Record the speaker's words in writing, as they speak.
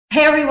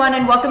Hey everyone,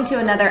 and welcome to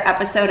another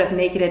episode of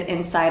Naked and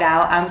Inside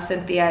Out. I'm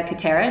Cynthia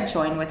Katera,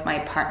 joined with my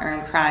partner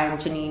in crime,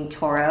 Janine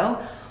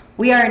Toro.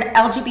 We are an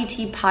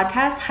LGBT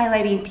podcast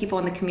highlighting people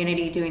in the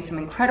community doing some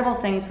incredible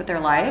things with their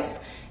lives,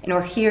 and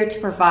we're here to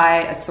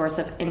provide a source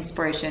of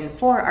inspiration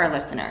for our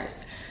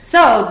listeners.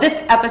 So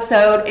this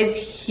episode is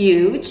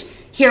huge.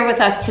 Here with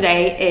us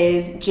today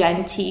is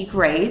Jen T.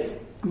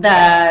 Grace,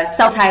 the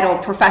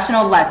self-titled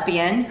professional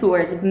lesbian who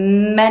wears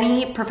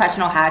many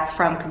professional hats,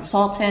 from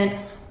consultant,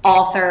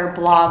 author,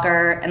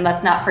 blogger, and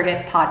let's not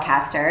forget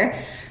podcaster,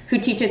 who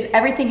teaches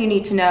everything you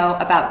need to know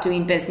about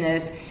doing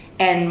business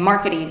and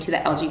marketing to the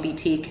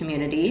LGBT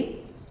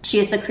community. She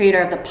is the creator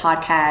of the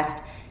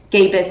podcast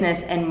Gay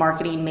Business and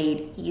Marketing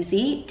Made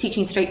Easy,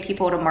 teaching straight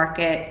people to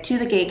market to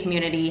the gay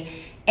community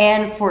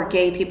and for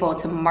gay people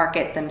to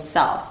market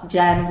themselves.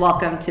 Jen,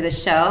 welcome to the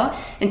show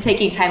and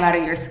taking time out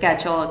of your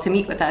schedule to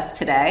meet with us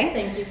today.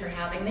 Thank you for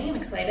having me. I'm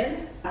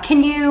excited.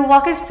 Can you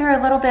walk us through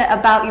a little bit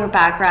about your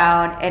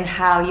background and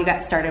how you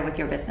got started with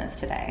your business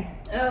today?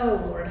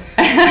 Oh, Lord.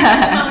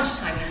 That's how much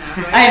time you have,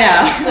 right? I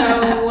know.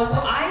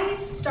 So I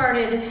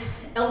started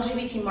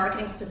LGBT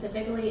marketing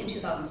specifically in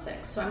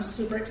 2006. So I'm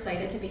super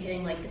excited to be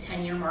hitting like the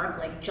 10-year mark,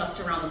 like just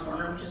around the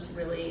corner, which is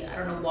really, I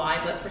don't know why,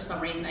 but for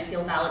some reason I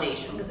feel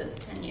validation because it's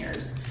 10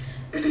 years.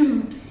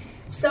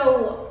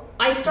 So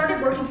I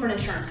started working for an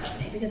insurance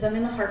company because I'm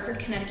in the Hartford,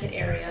 Connecticut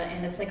area,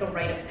 and it's like a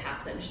rite of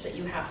passage that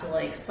you have to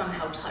like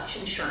somehow touch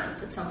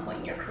insurance at some point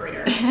in your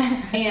career.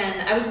 And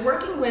I was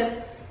working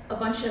with a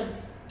bunch of,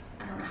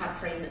 I don't know how to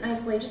phrase it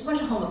nicely, just a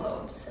bunch of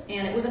homophobes.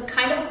 And it was a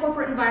kind of a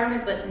corporate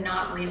environment, but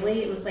not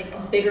really. It was like a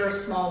bigger,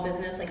 small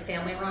business, like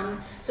family run.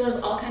 So there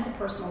was all kinds of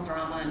personal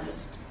drama and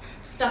just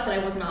stuff that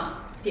I was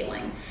not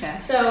feeling. Yeah.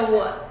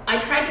 So I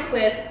tried to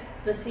quit.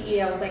 The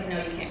CEO was like, no,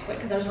 you can't quit,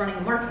 because I was running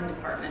the marketing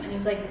department. And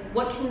he's like,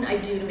 what can I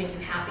do to make you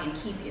happy and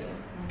keep you?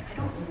 I'm like, I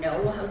don't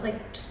know. I was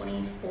like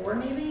 24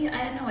 maybe. I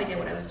had no idea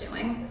what I was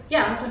doing.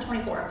 Yeah, I was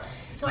 24.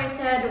 So I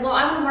said, well,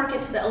 I want to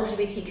market to the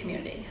LGBT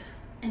community.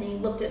 And he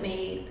looked at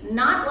me,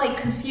 not like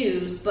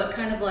confused, but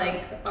kind of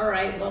like, all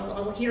right, well,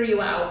 I'll hear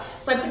you out.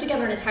 So I put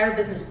together an entire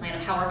business plan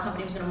of how our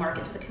company was going to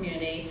market to the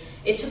community.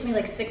 It took me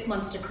like 6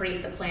 months to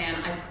create the plan.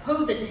 I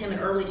proposed it to him in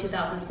early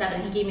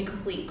 2007. He gave me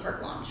complete carte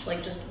blanche,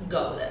 like just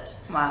go with it.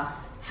 Wow.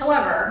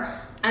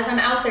 However, as I'm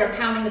out there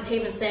pounding the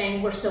pavement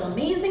saying, we're so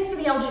amazing for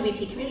the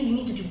LGBT community, you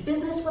need to do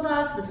business with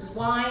us, this is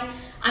why,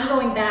 I'm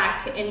going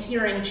back and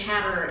hearing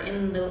chatter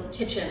in the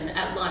kitchen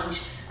at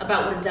lunch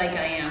about what a dyke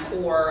I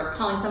am, or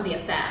calling somebody a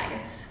fag.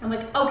 I'm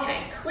like,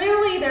 okay,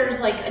 clearly there's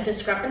like a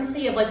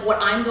discrepancy of like what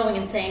I'm going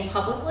and saying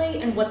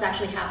publicly and what's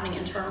actually happening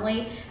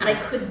internally, and I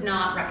could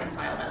not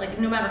reconcile that. Like,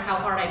 no matter how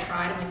hard I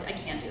tried, I'm like, I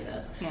can't do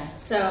this. Yeah.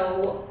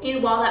 So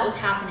while that was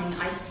happening,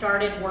 I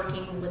started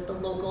working with the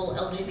local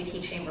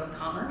LGBT Chamber of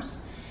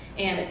Commerce,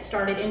 and it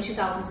started in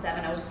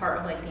 2007. I was part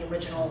of like the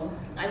original,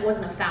 I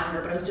wasn't a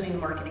founder, but I was doing the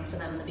marketing for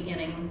them in the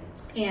beginning.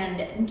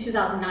 And in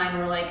 2009, we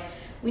were like,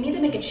 we need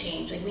to make a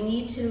change. Like, we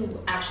need to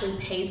actually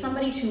pay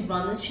somebody to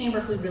run this chamber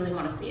if we really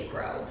want to see it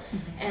grow. Mm-hmm.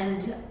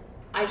 And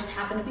I just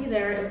happened to be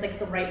there. It was like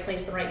the right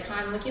place, the right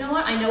time. I'm like, you know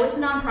what? I know it's a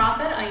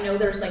nonprofit. I know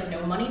there's like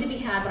no money to be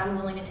had, but I'm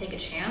willing to take a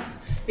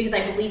chance because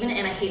I believe in it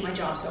and I hate my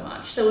job so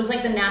much. So it was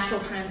like the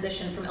natural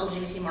transition from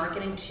LGBT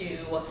marketing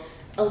to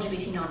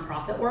LGBT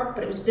nonprofit work,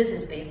 but it was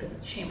business-based because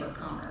it's a Chamber of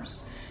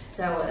Commerce.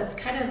 So that's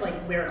kind of like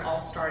where it all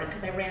started,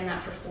 because I ran that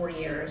for 4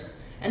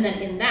 years. And then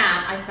in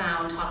that, I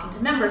found, talking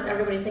to members,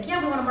 everybody's like, yeah,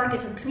 we want to market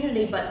to the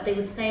community, but they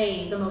would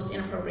say the most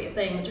inappropriate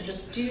things, or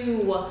just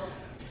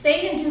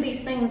say and do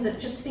these things that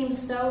just seem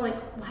so like,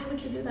 why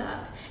would you do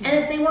that? Mm-hmm.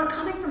 And they weren't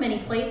coming from any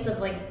place of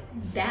like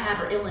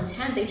bad or ill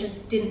intent, they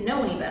just didn't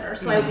know any better.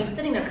 So I would be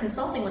sitting there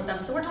consulting with them.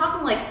 So we're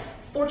talking like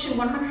Fortune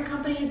 100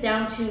 companies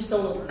down to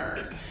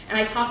solopreneurs. And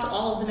I talked to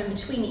all of them in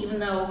between, even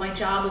though my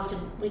job was to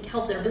like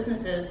help their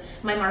businesses.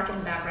 My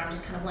marketing background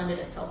just kind of lended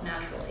itself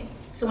naturally.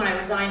 So when I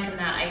resigned from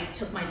that, I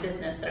took my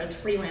business that I was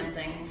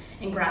freelancing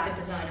in graphic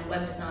design and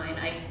web design.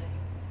 I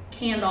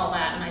canned all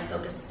that and I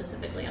focused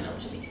specifically on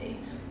LGBT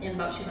in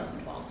about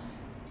 2012.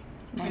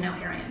 Nice. And now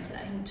here I am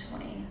today in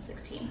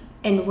 2016.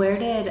 And where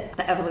did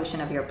the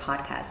evolution of your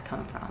podcast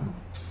come from?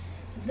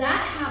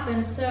 That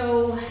happened,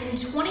 so in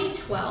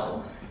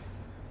 2012,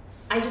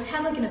 I just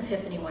had like an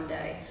epiphany one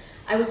day.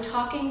 I was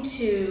talking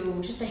to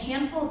just a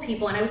handful of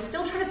people, and I was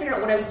still trying to figure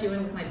out what I was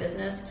doing with my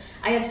business.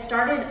 I had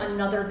started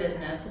another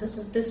business.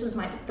 So this was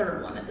my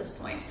third one at this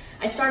point.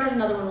 I started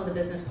another one with a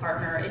business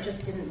partner. It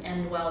just didn't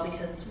end well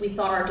because we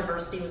thought our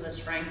diversity was a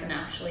strength, and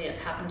actually it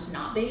happened to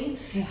not be.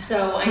 Yeah.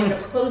 So I ended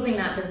up closing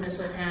that business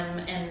with him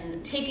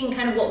and taking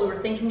kind of what we were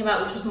thinking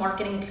about, which was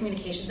marketing and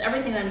communications,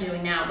 everything that I'm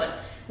doing now, but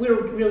we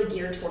were really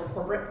geared toward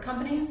corporate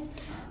companies.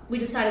 We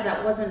decided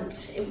that wasn't,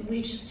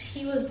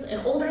 he was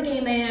an older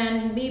gay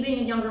man, me being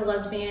a younger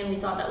lesbian, we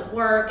thought that would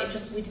work.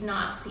 We did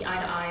not see eye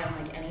to eye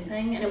on like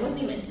anything. And it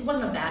wasn't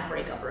a bad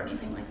breakup or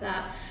anything like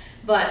that,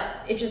 but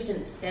it just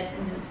didn't fit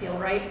and didn't feel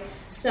right.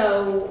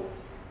 So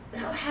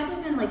that had to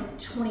have been like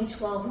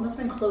 2012. We must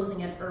have been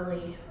closing it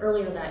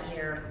earlier that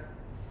year.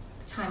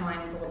 The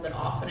timeline was a little bit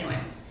off, but anyway.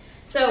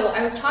 So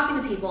I was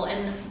talking to people,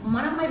 and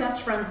one of my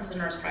best friends is a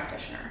nurse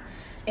practitioner.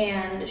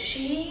 And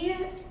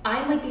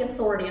I'm like the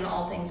authority in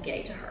all things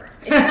gay to her.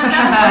 It's not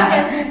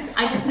that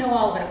I just know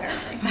all of it,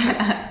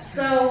 apparently.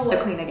 So the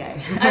queen of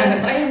gay. I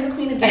am the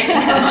queen of gay.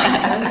 In her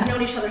mind. We've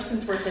known each other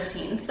since we're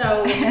 15.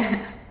 So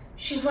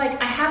she's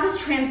like, I have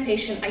this trans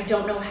patient. I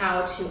don't know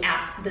how to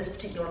ask this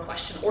particular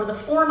question. Or the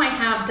form I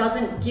have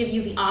doesn't give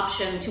you the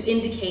option to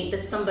indicate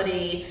that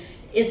somebody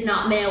is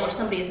not male or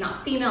somebody is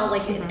not female.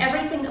 Like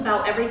everything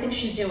about everything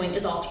she's doing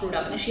is all screwed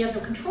up, and she has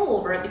no control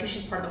over it because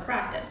she's part of the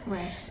practice.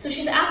 Right. So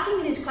she's asking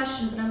me these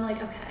questions, and I'm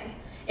like, okay,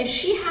 if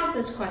she has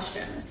this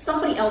question,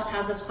 somebody else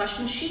has this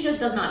question, she just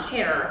does not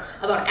care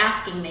about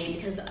asking me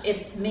because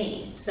it's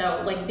me.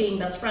 So like being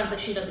best friends, like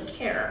she doesn't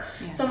care.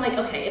 Yeah. So I'm like,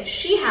 okay, if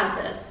she has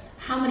this,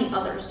 how many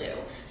others do?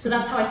 So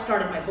that's how I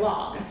started my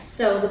blog.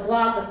 So the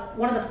blog,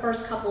 one of the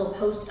first couple of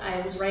posts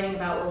I was writing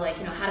about were like,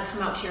 how to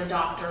come out to your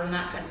doctor and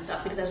that kind of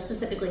stuff, because I was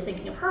specifically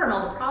thinking of her and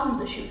all the problems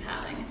that she was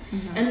having.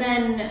 Mm-hmm. And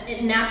then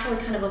it naturally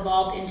kind of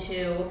evolved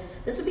into,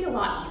 this would be a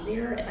lot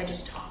easier if I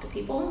just talked to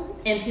people,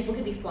 and people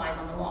could be flies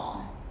on the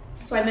wall.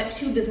 So I met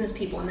 2 business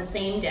people in the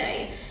same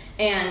day,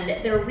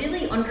 and they're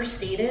really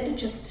understated,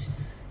 just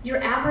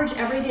your average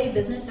everyday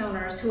business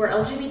owners who are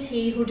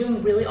LGBT, who are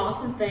doing really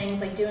awesome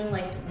things, like doing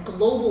like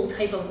global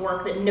type of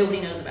work that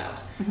nobody knows about.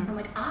 Mm-hmm. I'm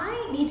like,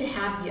 I need to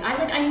have you.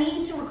 I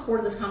need to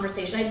record this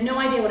conversation. I had no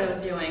idea what I was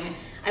doing.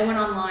 I went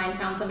online,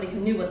 found somebody who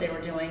knew what they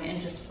were doing,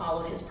 and just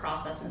followed his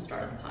process and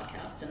started the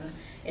podcast. And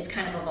it's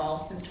kind of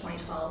evolved since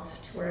 2012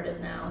 to where it is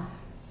now.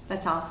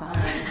 That's awesome.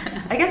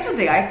 I guess one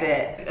thing I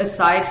think,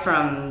 aside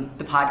from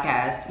the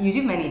podcast, you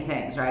do many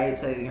things, right?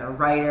 So you're a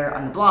writer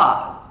on the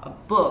blog,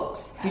 of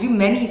books. So you do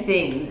many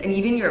things, and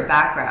even your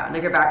background.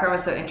 Like your background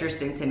was so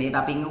interesting to me,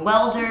 about being a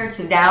welder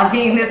to now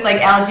being this like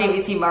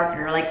LGBT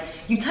marketer. Like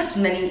you touch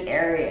many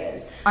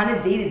areas. On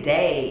a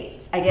day-to-day,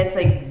 I guess,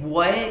 like,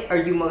 what are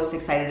you most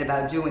excited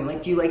about doing?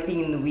 Like, do you like being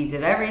in the weeds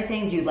of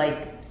everything? Do you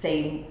like,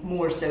 say,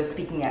 more so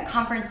speaking at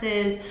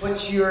conferences?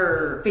 What's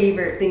your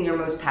favorite thing you're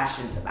most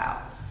passionate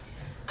about?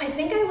 I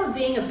think I love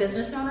being a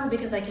business owner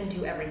because I can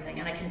do everything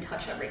and I can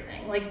touch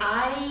everything.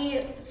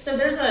 So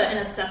there's an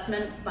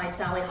assessment by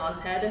Sally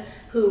Hogshead,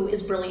 who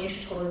is brilliant. You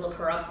should totally look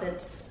her up.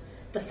 That's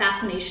the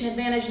Fascination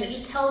Advantage, and it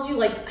just tells you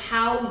like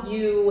how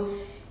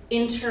you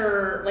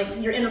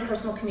your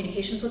interpersonal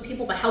communications with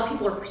people, but how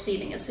people are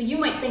perceiving it. So you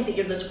might think that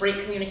you're this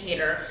great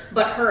communicator,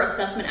 but her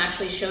assessment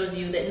actually shows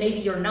you that maybe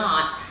you're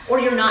not,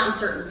 or you're not in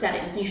certain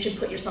settings, and you should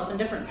put yourself in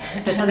different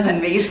settings. That sounds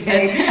amazing.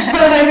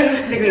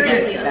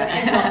 Seriously,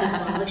 I love this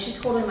woman. Like, she's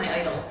totally my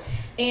idol.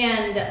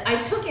 And I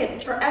took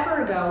it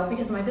forever ago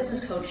because my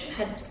business coach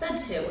had said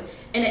to,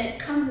 and it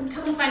come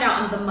to find out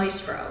I'm the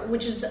maestro,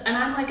 and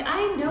I'm like,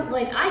 I know,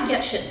 like, I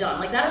get shit done.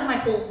 Like, that is my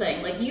whole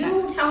thing. Like,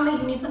 you tell me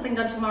you need something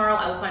done tomorrow,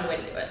 I will find a way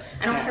to do it.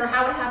 I don't care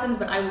how it happens,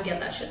 but I will get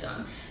that shit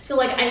done. So,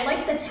 like, I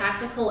like the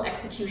tactical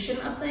execution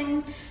of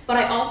things, but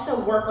I also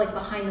work, like,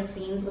 behind the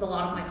scenes with a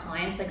lot of my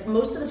clients. Like,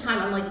 most of the time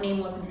I'm, like,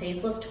 nameless and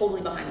faceless,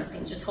 totally behind the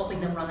scenes, just helping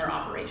them run their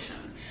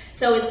operations.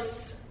 So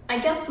I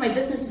guess my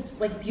business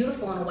is like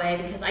beautiful in a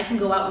way because I can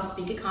go out and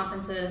speak at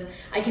conferences.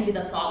 I can be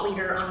the thought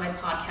leader on my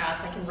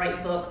podcast. I can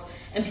write books,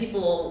 and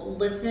people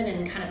listen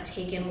and kind of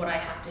take in what I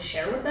have to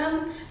share with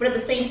them. But at the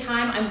same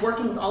time, I'm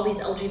working with all these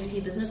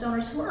LGBT business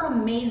owners who are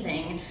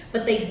amazing,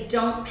 but they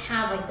don't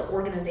have like the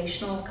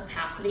organizational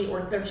capacity,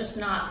 or they're just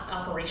not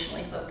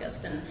operationally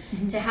focused.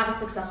 And to have a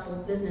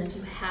successful business,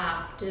 you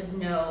have to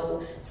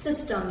know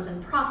systems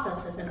and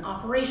processes and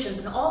operations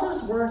and all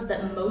those words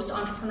that most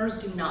entrepreneurs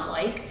do not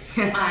like.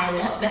 I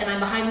love it. And I'm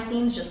behind the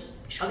scenes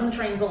just chugging the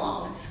trains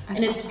along.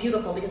 And it's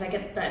beautiful because I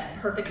get that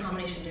perfect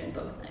combination of doing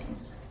both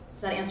things.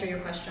 Does that answer your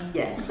question?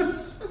 Yes.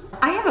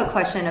 I have a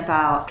question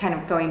about kind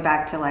of going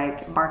back to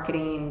like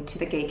marketing to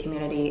the gay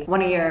community.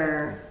 One of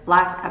your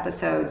last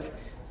episodes,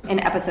 in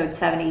episode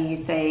 70, you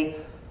say,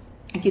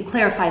 you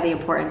clarify the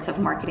importance of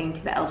marketing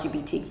to the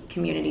LGBT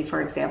community, for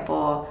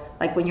example,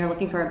 like when you're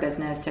looking for a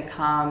business to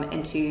come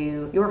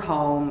into your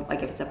home,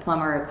 like if it's a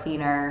plumber or a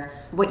cleaner,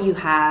 what you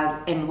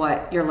have and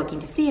what you're looking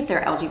to see if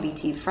they're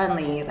LGBT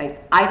friendly.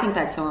 Like, I think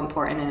that's so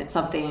important, and it's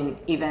something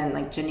even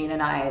like Janine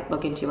and I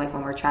look into, like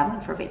when we're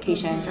traveling for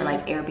vacations or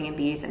like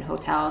Airbnbs and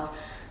hotels.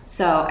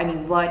 So, I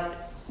mean,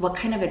 what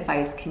kind of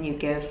advice can you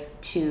give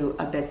to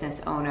a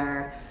business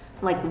owner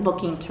like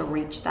looking to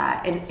reach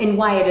that, and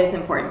why it is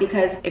important?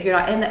 Because if you're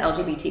not in the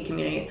LGBT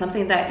community, it's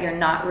something that you're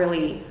not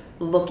really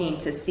looking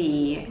to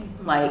see,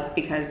 like,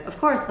 because of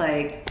course,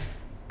 like,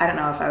 I don't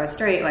know, if I was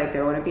straight, like,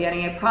 there wouldn't be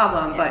any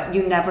problem, but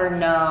you never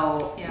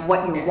know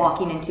what you're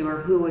walking into or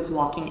who is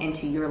walking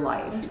into your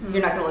life.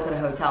 You're not going to look at a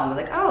hotel and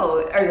be like,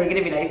 oh, are they going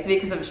to be nice to me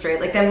because I'm straight?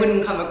 Like, that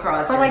wouldn't come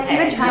across. Or like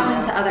even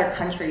traveling to other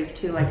countries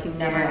too, like you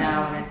never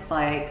know, and it's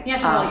like you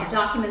have to have all your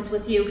documents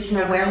with you because you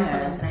never know if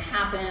something's going to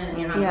happen, and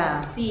you're not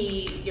going to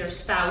see your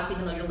spouse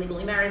even though you're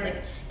legally married.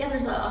 Like,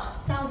 there's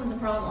thousands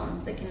of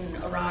problems that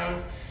can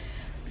arise.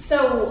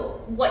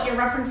 So what you're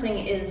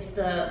referencing is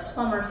the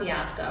plumber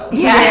fiasco.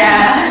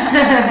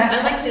 Yeah.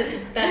 I like to,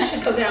 that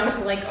should go down to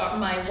like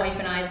my wife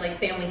and I's like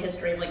family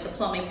history of like the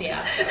plumbing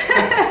fiasco.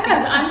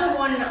 Because I'm the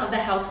one of the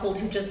household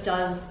who just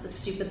does the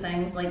stupid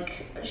things.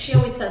 Like she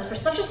always says, for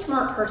such a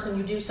smart person,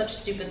 you do such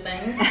stupid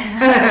things.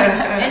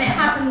 And it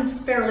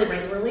happens fairly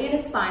regularly, and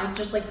it's fine. It's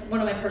just like one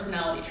of my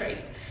personality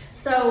traits.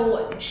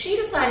 So she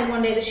decided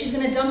one day that she's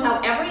going to dump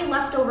out every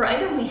leftover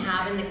item we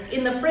have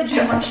in the fridge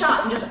in one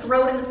shot and just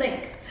throw it in the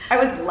sink.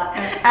 As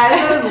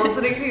I was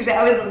listening to you say,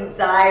 I was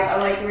dying.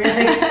 I'm like,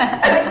 really?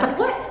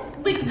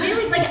 What? Like,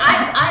 really? Like,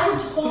 I would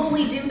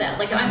totally do that.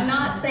 Like, I'm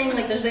not saying,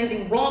 like, there's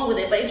anything wrong with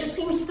it, but it just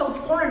seems so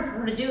foreign for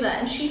her to do that.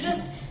 And she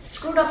just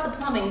screwed up the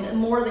plumbing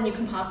more than you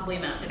can possibly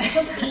imagine. It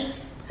took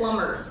 8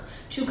 plumbers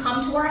to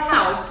come to our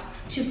house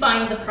to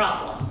find the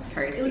problem. That's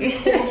crazy. It was a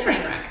total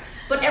train wreck.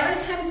 But every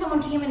time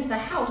someone came into the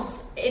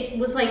house, it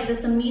was like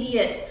this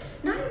immediate,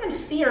 not even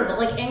fear, but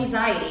like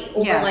anxiety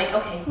over like,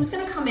 okay, who's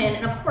going to come in?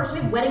 And of course, we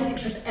have wedding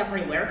pictures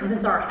everywhere because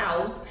it's our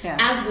house,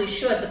 as we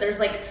should. But there's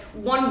like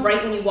one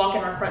right when you walk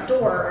in our front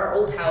door, our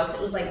old house,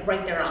 it was like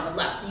right there on the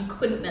left, so you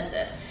couldn't miss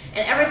it.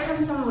 And every time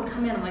someone would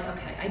come in, I'm like,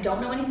 okay, I don't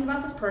know anything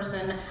about this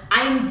person.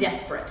 I'm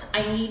desperate.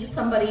 I need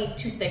somebody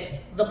to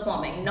fix the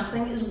plumbing.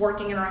 Nothing is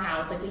working in our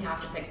house. Like, we have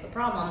to fix the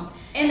problem.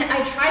 And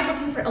I tried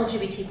looking for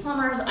LGBT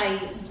plumbers.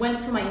 I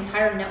went through my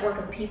entire network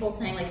of people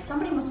saying, like,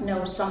 somebody must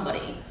know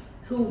somebody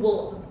who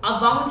will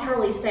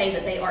voluntarily say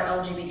that they are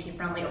LGBT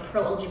friendly or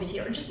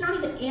pro-LGBT or just not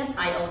even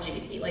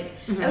anti-LGBT. Like,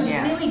 I was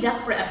really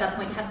desperate at that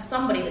point to have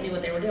somebody that knew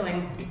what they were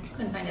doing.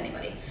 Couldn't find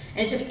anybody.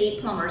 And it took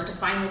 8 plumbers to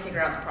finally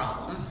figure out the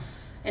problem.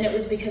 And it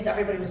was because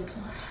everybody was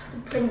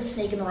putting the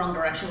snake in the wrong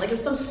direction. Like, it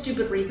was some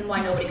stupid reason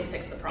why nobody could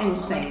fix the problem.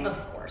 Insane. I'm like,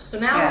 of course. So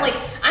now, like,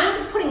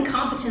 I'm putting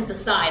competence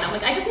aside. I'm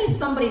like, I just need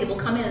somebody that will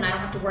come in and I don't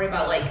have to worry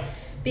about, like,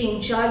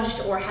 being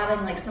judged or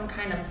having, like, some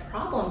kind of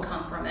problem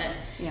come from it.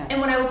 Yeah. And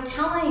when I was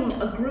telling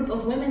a group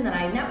of women that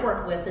I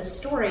network with this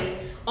story,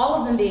 all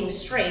of them being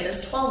straight,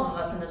 there's 12 of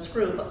us in this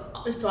group,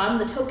 so I'm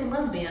the token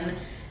lesbian,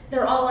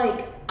 they're all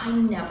like, I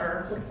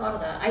never would have thought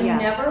of that. I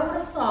never would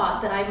have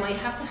thought that I might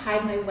have to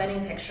hide my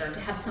wedding picture to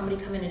have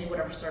somebody come in and do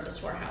whatever service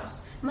to our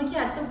house. I'm like,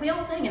 yeah, it's a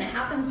real thing, and it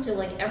happens to,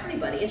 like,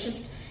 everybody. It's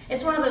just,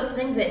 it's one of those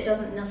things that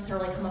doesn't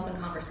necessarily come up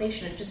in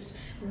conversation. It just,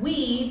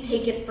 we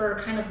take it for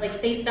kind of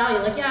like face value,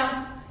 like,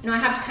 yeah, you know, I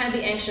have to kind of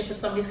be anxious if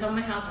somebody's coming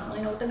to my house. I don't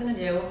really know what they're going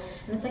to do.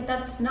 And it's like,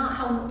 that's not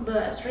how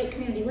the straight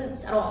community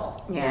lives at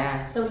all.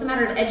 Yeah. So it's a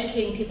matter of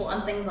educating people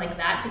on things like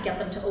that to get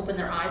them to open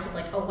their eyes of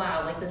like, oh,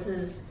 wow, like, this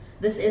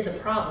is a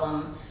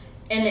problem.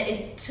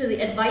 And to the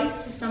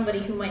advice to somebody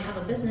who might have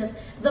a business,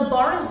 the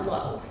bar is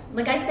low.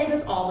 Like, I say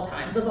this all the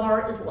time, the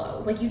bar is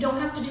low. Like, you don't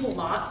have to do a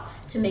lot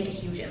to make a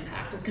huge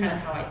impact is kind of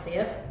how I see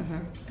it.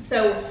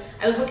 So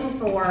I was looking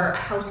for a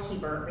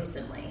housekeeper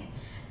recently.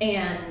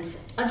 And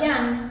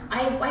again,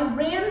 I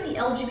ran the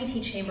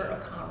LGBT Chamber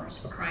of Commerce,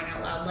 for crying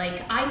out loud.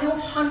 Like, I know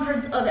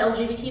hundreds of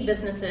LGBT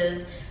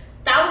businesses,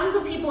 thousands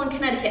of people in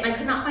Connecticut, and I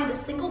could not find a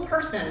single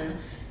person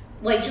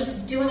like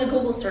just doing a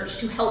Google search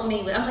to help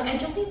me with. I'm like, I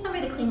just need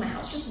somebody to clean my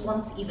house, just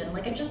once even.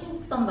 Like, I just need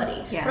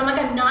somebody. Yeah. But I'm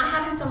like, I'm not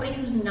having somebody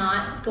who's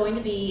not going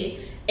to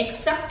be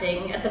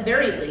accepting, at the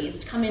very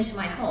least, come into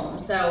my home.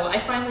 So I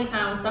finally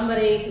found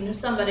somebody who knew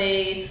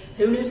somebody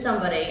who knew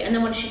somebody. And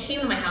then when she came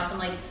to my house, I'm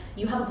like,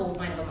 you have a gold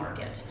mine of a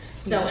market.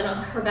 So, and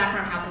her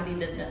background happened to be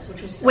business,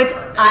 which was so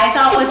perfect. I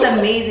thought was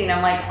amazing.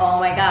 I'm like, oh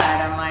my God.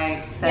 I'm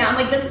like, yeah, I'm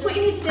like, this is what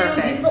you need to do.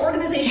 Perfect. These are the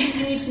organizations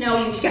you need to know.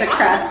 You need to Get talk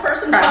to this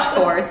person, talk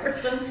to this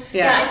person.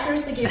 Yeah, I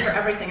seriously gave her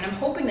everything. And I'm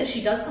hoping that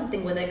she does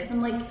something with it, because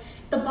I'm like,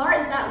 the bar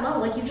is that low.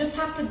 Like, you just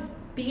have to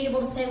be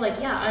able to say, like,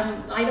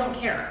 yeah, I don't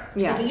care.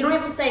 Yeah. Like, you don't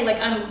have to say, like,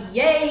 I'm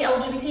yay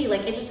LGBT.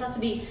 Like, it just has to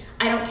be,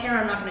 I don't care.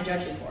 I'm not going to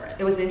judge you for it.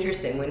 It was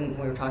interesting when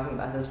we were talking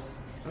about this.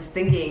 I was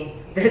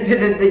thinking,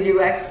 the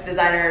UX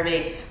designer in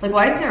me, like,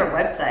 why is there a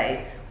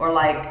website or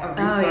like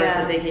a resource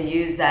that they can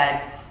use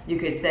that you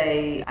could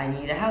say, I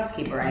need a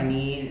housekeeper, I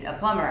need a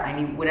plumber, I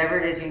need whatever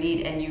it is you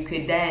need, and you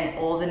could then,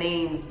 all the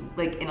names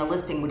like in a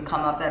listing would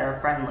come up that are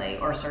friendly,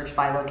 or search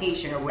by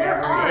location, or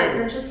whatever it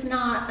is. There's just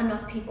not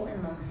enough people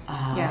in them.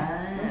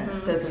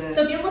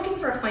 So if you're looking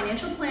for a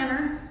financial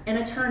planner, an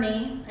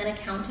attorney, an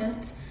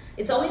accountant,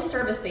 it's always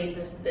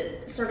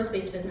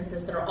service-based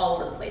businesses that are all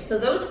over the place. So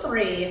those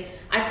 3,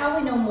 I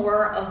probably know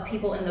more of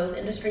people in those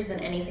industries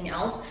than anything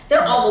else.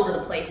 They're all over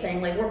the place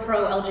saying, like, we're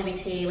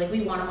pro-LGBT, like,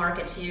 we want to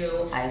market to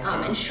you,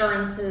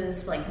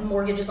 insurances, like,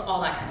 mortgages,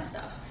 all that kind of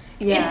stuff.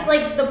 Yeah. It's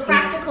like the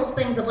practical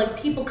things of, like,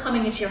 people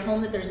coming into your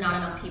home that there's not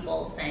enough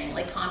people saying,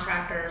 like,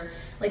 contractors,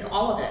 like,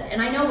 all of it.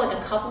 And I know, like,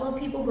 a couple of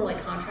people who are,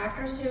 like,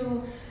 contractors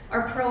who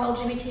are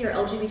pro-LGBT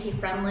or LGBT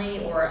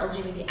friendly or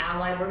LGBT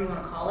ally, whatever you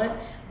want to call it,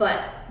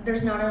 but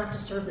there's not enough to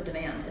serve the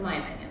demand, in my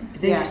opinion.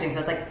 It's interesting. So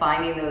it's like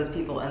finding those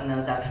people in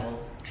those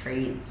actual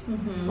trades.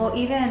 Well,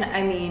 even,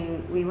 I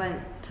mean, we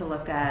went to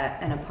look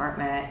at an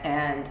apartment,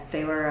 and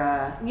they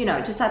were,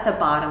 just at the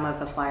bottom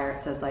of the flyer, it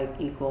says, like,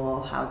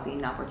 equal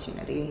housing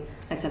opportunity,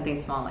 like something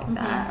small like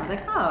that. I was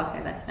like, oh,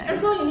 okay, that's nice.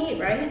 That's all you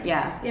need, right?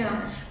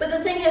 Yeah. But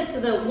the thing is,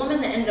 so the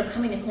woman that ended up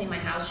coming to clean my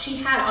house, she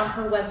had on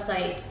her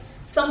website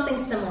something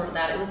similar to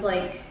that. It was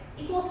like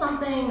equal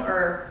something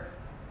or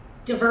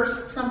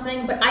diverse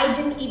something, but I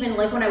didn't even,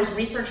 like, when I was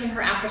researching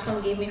her after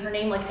someone gave me her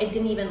name, like, it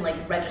didn't even,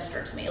 like,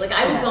 register to me. Like,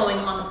 I was going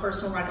on the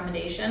personal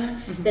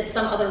recommendation that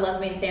some other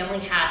lesbian family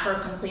had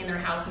her come clean their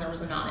house and there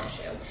was a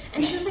non-issue.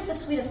 And she was, like, the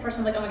sweetest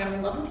person. Like, oh my God, I'm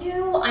in love with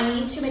you. I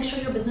need to make sure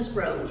your business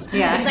grows.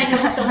 Yeah. Because I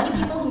know so many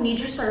people who need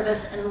your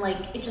service and,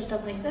 like, it just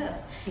doesn't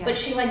exist. Yeah. But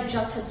she, like,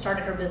 just had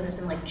started her business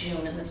in, like,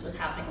 June, and this was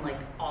happening, like,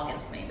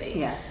 August maybe.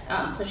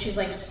 Yeah. So she's,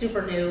 like,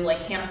 super new,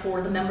 like, can't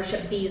afford the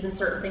membership fees and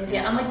certain things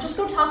yet. I'm like, just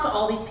go talk to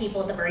all these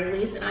people at the very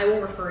least, and I will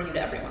refer you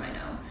to everyone I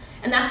know.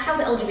 And that's how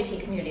the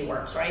LGBT community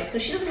works, right? So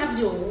she doesn't have to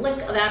do a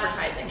lick of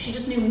advertising. She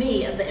just knew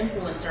me as the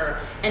influencer,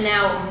 and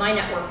now my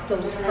network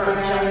goes to her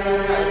just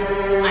because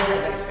I had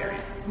a good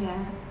experience.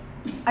 Yeah.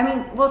 I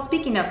mean, well,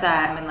 speaking of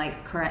that, and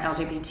like current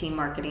LGBT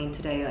marketing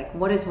today, like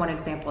what is one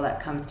example that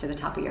comes to the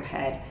top of your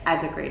head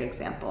as a great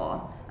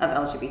example of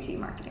LGBT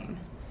marketing?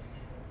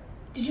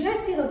 Did you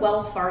guys see the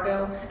Wells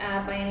Fargo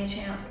ad by any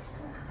chance?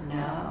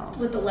 No.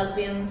 With the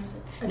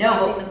lesbians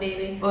adopting the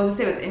baby? What I was gonna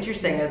say, what's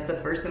interesting is the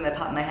first thing that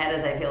popped in my head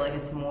is I feel like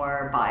it's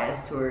more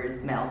biased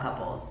towards male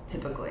couples,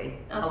 typically.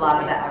 Absolutely, a lot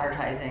of the yes.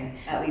 advertising,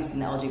 at least in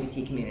the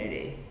LGBT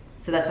community.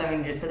 So that's why when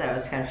you just said that, I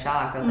was kind of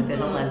shocked. I was like,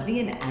 there's a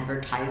lesbian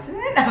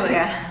advertisement? I'm like,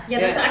 Yeah,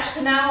 there's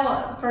actually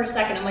now, for a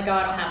second, I'm like, oh,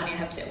 I don't have any, I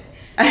have two.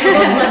 They're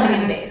both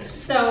lesbian based.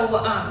 So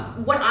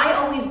what I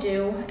always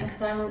do, and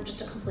because I'm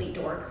just a complete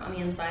dork on the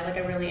inside, like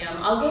I really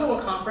am, I'll go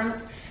to a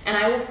conference and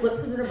I will flip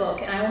through their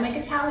book and I will make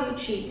a tally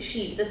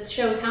sheet that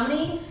shows how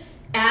many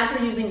ads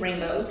are using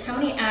rainbows, how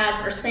many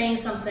ads are saying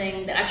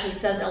something that actually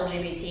says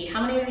LGBT,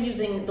 how many are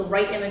using the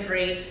right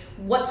imagery,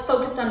 what's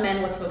focused on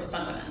men, what's focused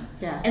on women.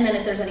 Yeah. And then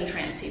if there's any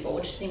trans people,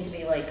 which seem to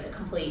be like a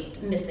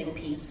complete missing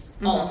piece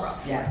all across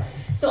the board. Yes.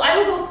 So I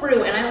will go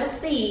through and I will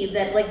see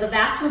that like the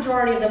vast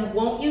majority of them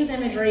won't use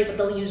imagery, but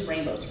they'll use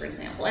rainbows, for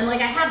example. And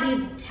like I have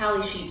these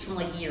tally sheets from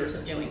like years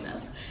of doing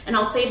this, and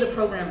I'll save the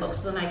program books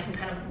so then I can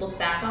kind of look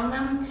back on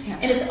them. Yeah.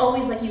 And it's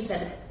always, like you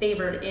said,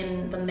 favored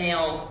in the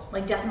male,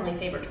 like definitely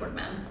favored toward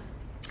men.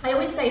 I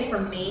always say for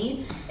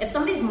me, if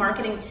somebody's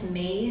marketing to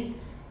me,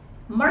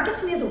 market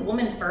to me as a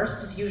woman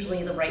first is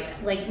usually the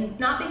right, like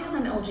not because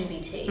I'm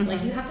LGBT.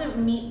 Like you have to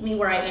meet me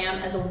where I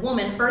am as a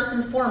woman first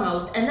and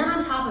foremost, and then on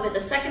top of it, the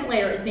second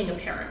layer is being a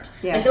parent.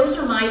 Yeah. Like those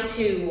are my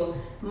two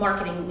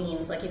marketing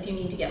means, like if you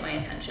need to get my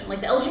attention. Like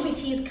the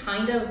LGBT is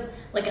kind of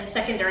like a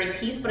secondary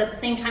piece, but at the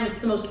same time, it's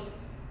the most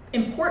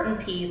important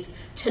piece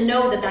to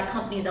know that that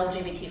company is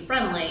LGBT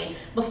friendly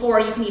before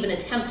you can even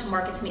attempt to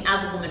market to me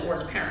as a woman or as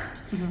a parent.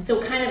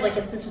 So kind of like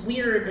it's this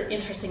weird,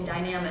 interesting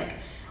dynamic.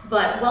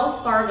 But Wells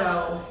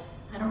Fargo,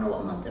 I don't know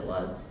what month it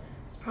was.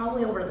 It's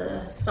probably over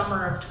the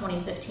summer of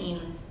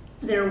 2015.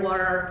 There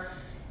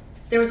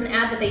was an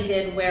ad that they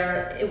did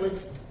where it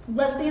was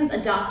lesbians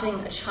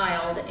adopting a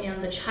child,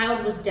 and the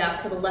child was deaf,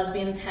 so the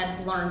lesbians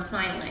had learned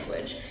sign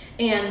language.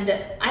 And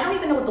I don't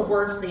even know what the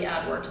words of the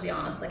ad were, to be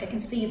honest. Like I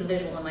can see the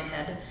visual in my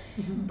head.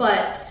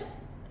 But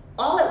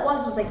all it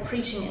was like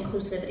preaching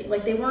inclusivity.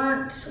 Like they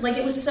weren't, like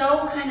it was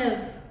so kind of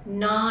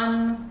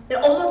it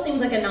almost seemed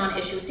like a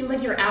non-issue. It seemed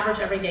like your average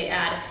everyday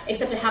ad,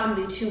 except it happened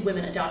to be two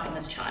women adopting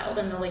this child,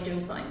 and they're like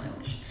doing sign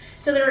language.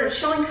 So they're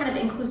showing kind of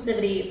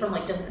inclusivity from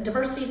like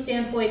diversity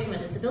standpoint, from a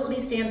disability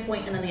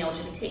standpoint, and then the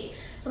LGBT.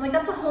 So I'm like,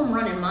 that's a home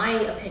run in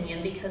my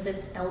opinion, because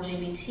it's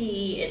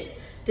LGBT,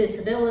 it's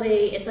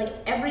disability, it's like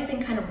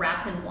everything kind of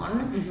wrapped in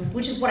one,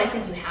 which is what I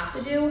think you have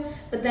to do.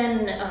 But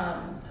then,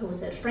 who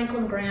was it?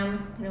 Franklin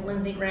Graham,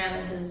 Lindsey Graham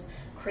and his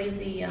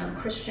crazy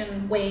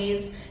Christian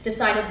ways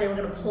decided they were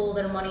going to pull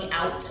their money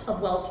out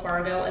of Wells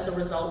Fargo as a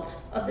result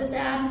of this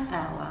ad.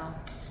 Oh, wow.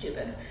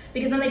 Stupid.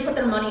 Because then they put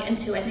their money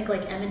into, I think,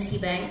 like M&T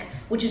Bank,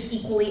 which is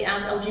equally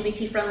as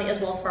LGBT friendly as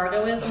Wells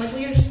Fargo is. I'm like,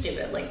 well, you're just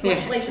stupid. Like, what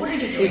are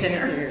you doing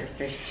here? Do your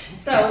research.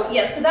 So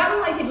that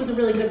one I think was a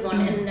really good one,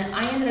 and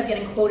I ended up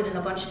getting quoted in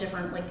a bunch of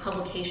different like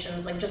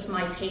publications, like just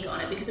my take on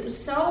it, because it was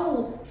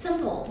so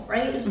simple,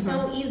 right? It was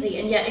so easy,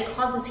 and yet it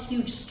caused this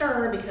huge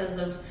stir because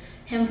of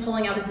him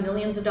pulling out his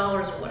millions of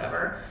dollars or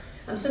whatever.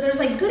 So there's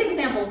like good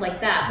examples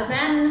like that, but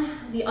then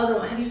the other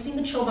one, have you seen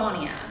the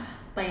Chobani ad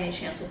by any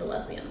chance with the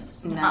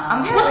lesbians? No.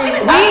 I'm We're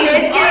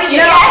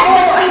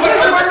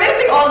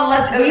missing all the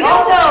lesbians. We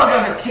also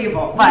don't have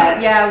cable,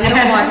 but yeah, we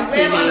don't watch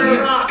Live under a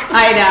TV. rock.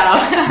 I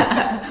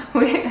know.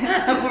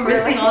 we're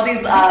missing all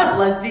these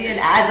lesbian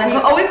ads.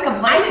 I'm always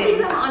complaining. I see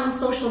them on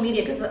social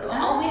media because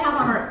all we have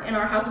in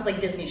our house is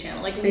like Disney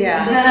Channel. Like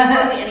there's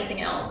hardly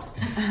anything else.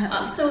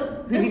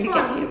 So We this need to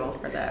one, get cable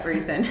for that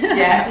reason.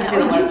 Yeah, to see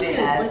the on lesbian YouTube,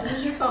 ads. like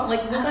use your phone,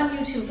 like look on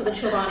YouTube for the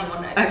Chobani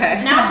one.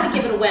 Okay. Now I'm gonna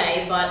give it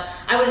away, but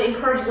I would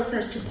encourage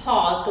listeners to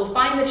pause, go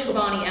find the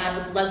Chobani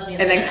ad with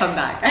lesbians, And then in it, come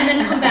back. and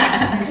then come back,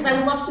 just because I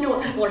would love to know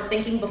what people are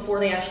thinking before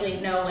they actually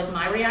know like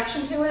my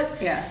reaction to it.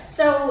 Yeah.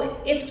 So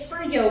it's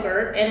for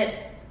yogurt, and it's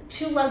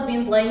two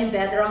lesbians laying in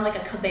bed. They're on like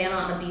a cabana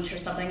on a beach or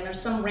something. And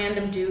there's some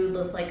random dude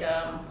with like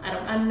I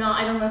don't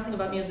know nothing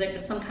about music,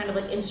 but some kind of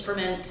like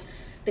instrument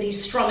that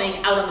he's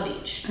strumming out on the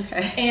beach.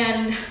 Okay.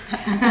 And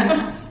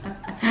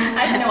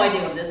I have no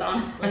idea what it is,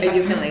 honestly. A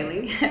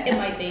ukulele. It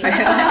might be.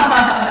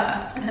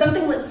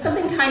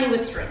 Something tiny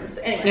with strings.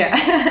 Anyway.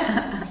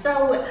 Yeah.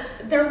 So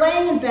they're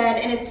laying in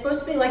bed, and it's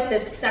supposed to be like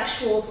this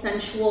sexual,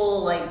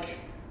 sensual, like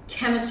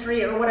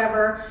chemistry or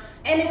whatever,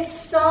 and it's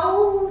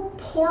so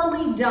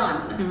poorly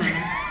done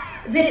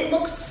that it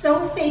looks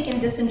so fake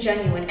and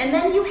disingenuous. And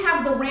then you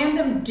have the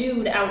random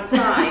dude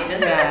outside.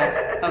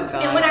 Yeah. Oh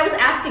god. And when I was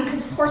asking,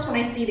 because of course when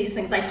I see these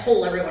things, I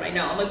poll everyone I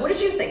know. I'm like, what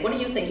did you think? What do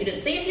you think? You didn't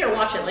see it here,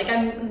 watch it. Like,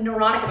 I'm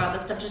neurotic about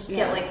this stuff, just to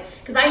get like,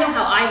 because I know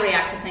how I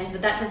react to things,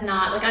 but that does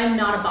not, like, I'm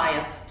not a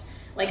biased.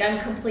 Like, I'm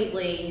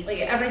completely, like,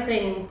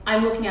 everything,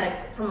 I'm looking at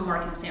it from a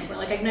marketing standpoint.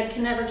 Like, I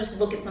can never just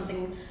look at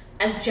something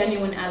as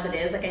genuine as it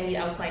is. Like, I need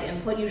outside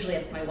input. Usually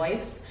it's my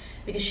wife's,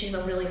 because she's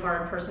a really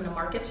hard person to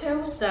market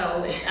to,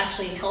 so it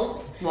actually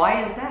helps.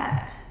 Why is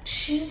that?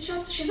 She's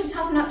a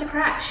tough nut to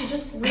crack. She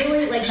just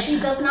really, like, she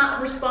does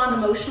not respond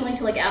emotionally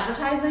to, like,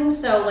 advertising,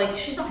 so, like,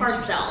 she's a hard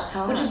sell,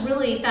 which is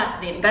really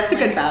fascinating. That's a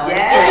good balance.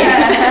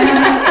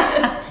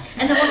 Yeah.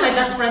 And then one of my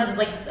best friends is,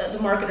 like, the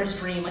marketer's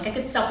dream. Like, I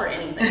could sell her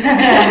anything.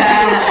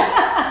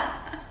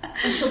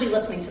 And she'll be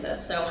listening to this,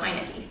 so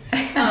hi, Nikki.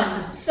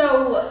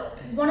 So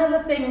one of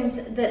the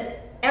things that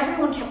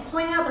everyone kept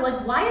pointing out, they're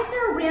like, why is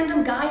there a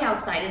random guy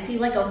outside? Is he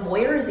like a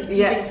voyeur? Is he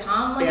peeping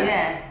Tom? Like,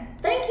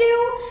 thank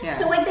you. Yeah.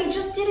 So like, they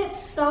just did it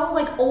so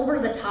like over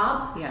the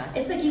top. Yeah.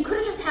 It's like, you could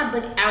have just had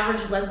like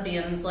average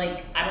lesbians,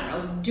 like, I don't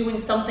know, doing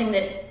something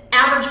that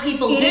average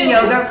people Eating do.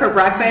 yoga for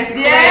breakfast.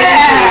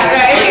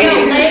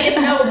 Right.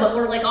 No, but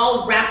we're like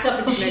all wrapped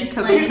up in sheets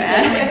laying in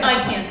bed. Like, I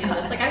can't do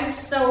this. Like, I'm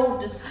so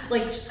just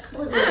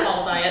completely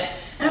appalled by it.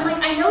 And I'm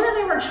like, I know that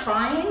they were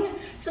trying,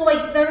 so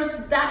like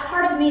there's that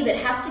part of me that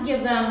has to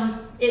give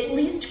them at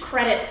least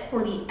credit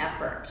for the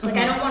effort. Like,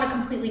 I don't want to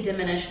completely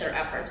diminish their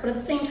efforts, but at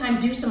the same time,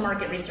 do some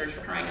market research,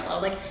 for crying out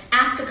loud. Like,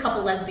 ask a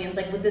couple lesbians,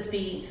 like,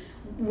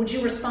 would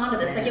you respond to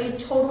this? Like, it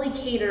was totally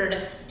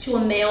catered to a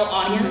male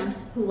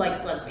audience who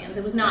likes lesbians.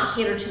 It was not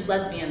catered to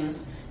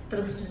lesbians for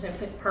the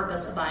specific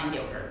purpose of buying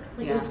yogurt.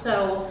 Like, it was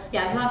so,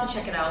 you'll have to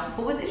check it out.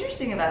 But what's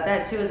interesting about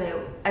that too is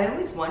I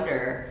always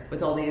wonder,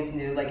 with all these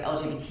new like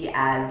LGBT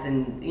ads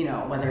and, you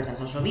know, whether it's on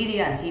social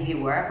media, on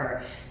TV,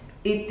 wherever,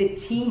 if the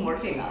team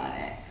working on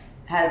it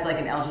has like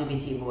an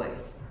LGBT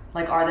voice.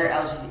 Like, are there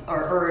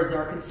or is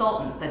there a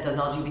consultant that does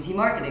LGBT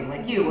marketing,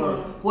 like you or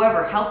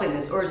whoever helping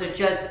this, or is it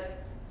just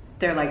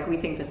they're like, we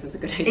think this is a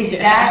good idea.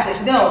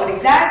 Exactly. No, but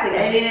exactly.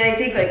 I mean, and I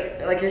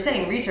think like you're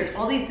saying, research,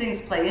 all these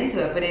things play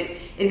into it, but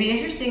it'd be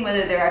interesting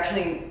whether they're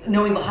actually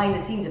knowing behind the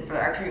scenes if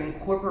they're actually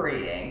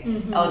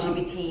incorporating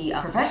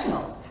LGBT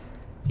professionals.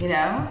 You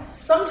know?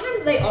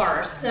 Sometimes they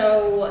are.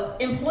 So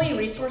employee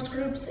resource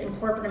groups in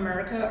corporate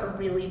America are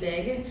really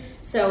big.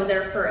 So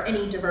they're for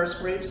any diverse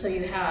group. So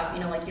you have,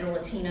 you know, like your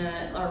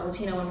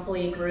Latino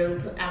employee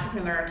group, African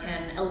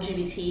American,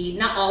 LGBT.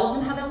 Not all of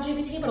them have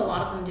LGBT, but a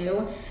lot of them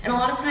do. And a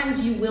lot of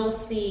times you will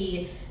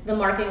see the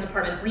marketing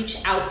department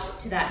reach out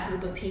to that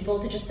group of people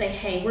to just say,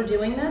 hey, we're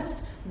doing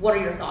this. What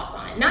are your thoughts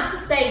on it? Not to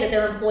say that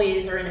their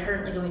employees are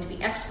inherently going to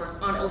be experts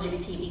on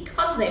LGBT,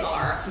 because they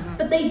are,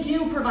 but they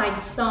do provide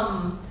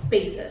some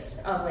basis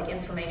of like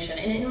information.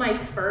 And in my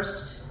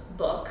first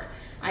book,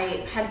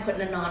 I had to put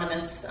an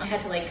anonymous, I had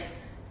to like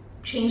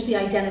change the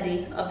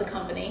identity of the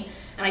company,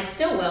 and I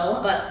still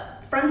will,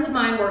 but friends of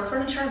mine work for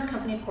an insurance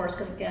company, of course,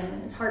 because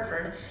again, it's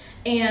Hartford,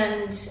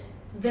 and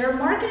their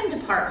marketing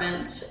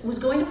department was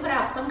going to put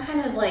out some kind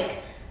of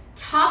like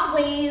top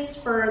ways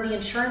for the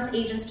insurance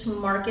agents to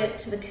market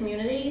to the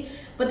community,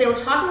 but they were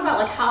talking about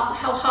like how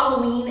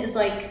Halloween is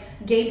like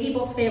gay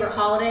people's favorite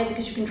holiday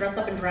because you can dress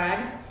up in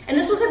drag, and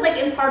this was like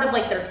in part of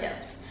like their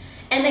tips,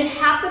 and they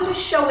happened to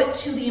show it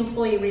to the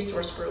employee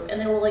resource group, and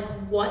they were like,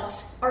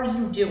 what are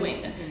you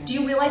doing? Do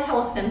you realize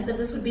how offensive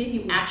this would be if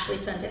you actually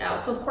sent it out?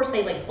 So of course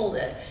they like pulled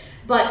it.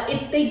 But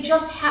they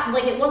just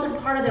like, it wasn't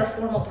part of their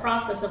formal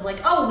process of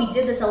like, oh, we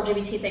did this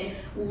LGBT thing,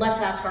 let's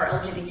ask our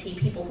LGBT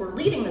people who are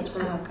leading this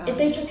group.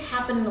 They just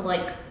happened to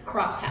like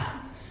cross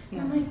paths.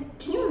 And I'm like,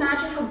 can you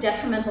imagine how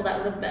detrimental that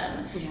would have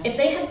been if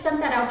they had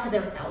sent that out to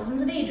their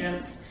thousands of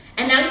agents,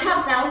 and now you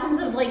have thousands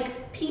of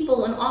like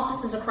people in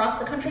offices across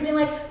the country being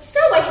like, so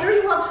I hear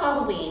you love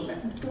Halloween.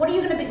 What are you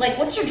going to be like?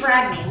 What's your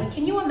drag name? Like,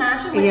 can you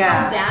imagine like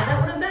how bad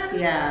that would have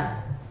been?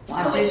 Yeah.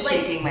 Well, I'm just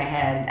shaking my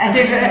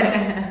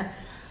head.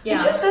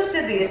 It's just so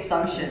silly, the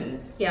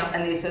assumptions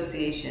and the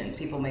associations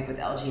people make with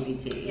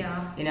LGBT.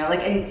 Yeah. You know, like,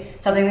 and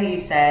something that you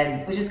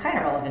said, which is kind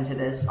of relevant to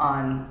this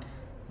on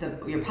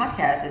your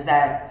podcast, is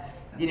that,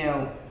 you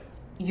know,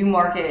 you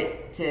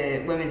market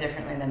to women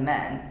differently than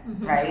men,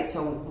 right?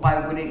 So why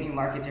wouldn't you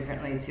market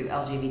differently to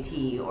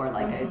LGBT or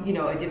like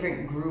a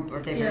different group or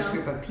diverse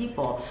group of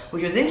people?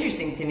 Which was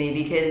interesting to me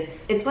because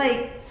it's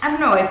like, I don't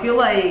know, I feel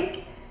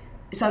like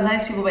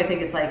sometimes people might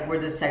think it's like we're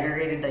this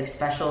segregated, like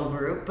special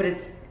group, but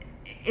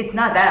it's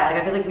not that.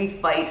 Like, I feel like we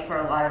fight for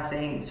a lot of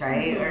things,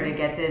 right? Or to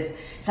get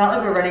this, it's not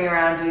like we're running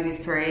around doing these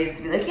parades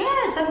to be like,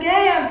 yes, I'm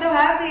gay, I'm so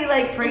happy,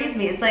 like, praise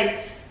me. It's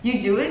like,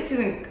 you do it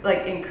to,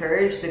 like,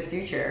 encourage the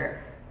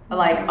future,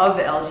 like, of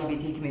the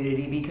LGBT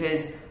community,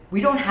 because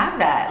we don't have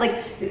that.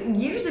 Like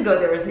years ago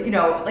there was,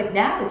 like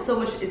now it's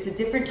a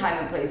different time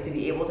and place to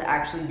be able to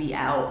actually be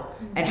out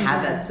and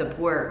have that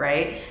support,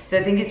 right? So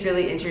I think it's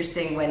really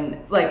interesting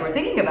when like we're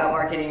thinking about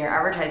marketing or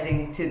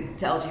advertising to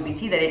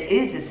LGBT that it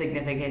is a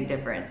significant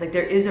difference. Like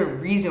there is a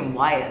reason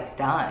why it's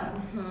done.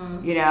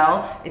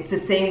 It's the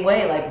same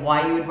way like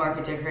why you would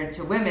market different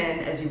to women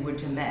as you would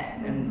to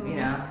men, and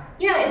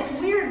Yeah, it's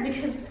weird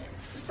because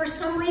for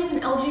some reason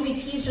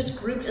LGBT is just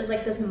grouped as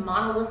like this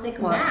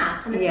monolithic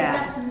mass, and it's like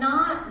that's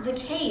not the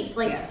case.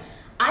 Like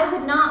I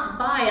would not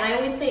buy, and I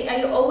always say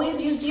I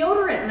always use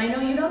deodorant, and I know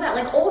you know that.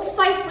 Like Old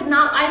Spice would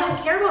not. I don't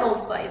care about Old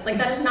Spice. Like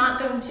that is not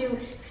going to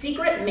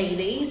Secret,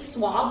 maybe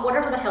Swab,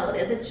 whatever the hell it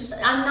is. It's just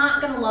I'm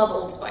not going to love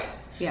Old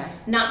Spice. Yeah.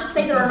 Not to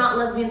say there are not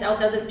lesbians out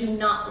there that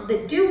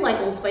do like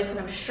Old Spice,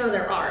 because I'm sure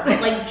there are.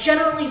 But like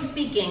generally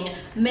speaking,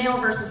 male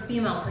versus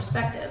female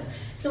perspective.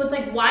 So it's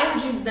like, why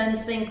would you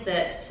then think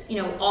that,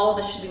 all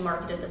of us should be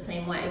marketed the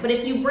same way? But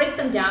if you break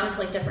them down into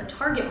like different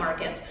target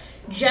markets,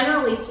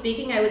 generally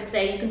speaking, I would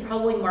say you can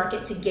probably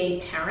market to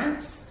gay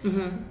parents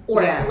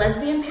or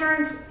lesbian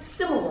parents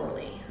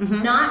similarly.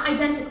 Not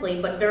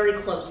identically, but very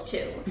close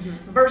to.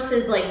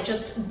 Versus like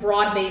just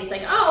broad-based,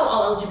 like,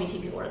 all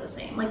LGBT people are the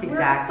same. Like we're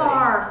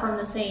far from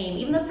the same.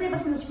 Even the three of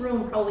us in this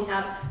room probably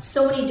have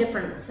so many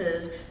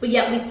differences, but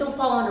yet we still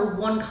fall under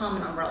one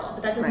common umbrella.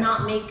 But that does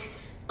not make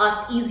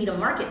us easy to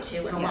market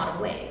to in a lot of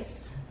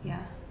ways. Yeah.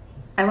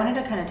 I wanted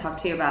to kind of talk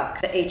to you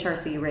about the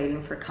HRC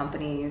rating for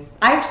companies.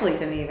 I actually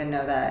didn't even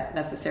know that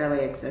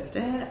necessarily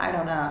existed. I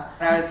don't know.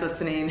 I was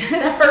listening.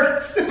 That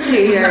hurts. 2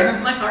 years. It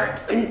hurts my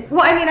heart.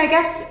 Well, I mean, I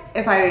guess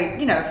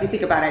if you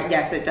think about it,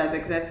 yes, it does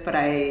exist, but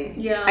I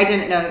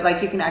didn't know,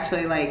 like, you can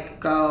actually, like,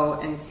 go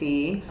and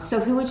see. So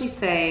who would you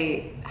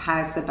say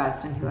has the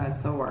best and who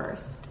has the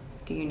worst?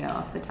 Do you know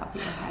off the top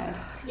of your head?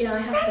 Yeah, I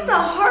have That's a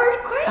hard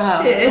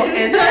question.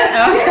 Is it?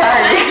 Oh,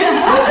 sorry.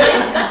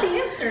 I got the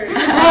answers.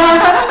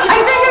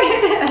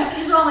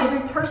 These are all my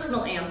very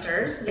personal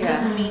answers. It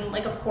doesn't mean,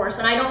 like, of course,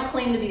 and I don't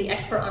claim to be the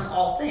expert on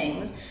all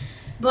things.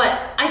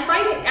 But I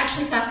find it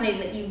actually fascinating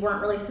that you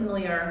weren't really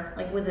familiar,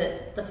 like, with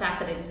it, the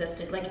fact that it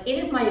existed. Like, it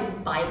is my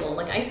Bible.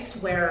 Like, I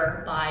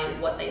swear by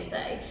what they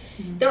say.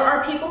 There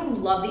are people who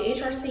love the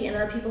HRC, and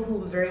there are people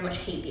who very much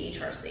hate the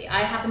HRC. I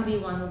happen to be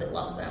one that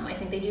loves them. I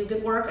think they do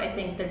good work. I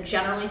think they're,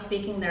 generally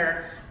speaking,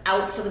 they're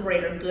out for the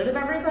greater good of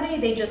everybody.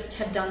 They just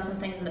have done some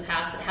things in the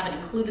past that haven't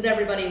included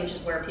everybody, which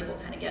is where people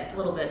kind of get a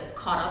little bit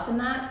caught up in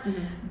that.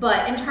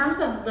 But in terms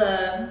of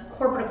the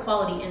Corporate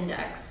Equality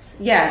Index...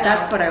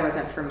 that's what I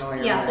wasn't familiar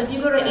with. Yeah, so if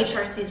you go to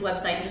HRC's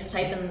website and just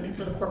type in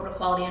for the Corporate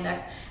Equality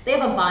Index, they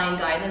have a buying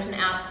guide, and there's an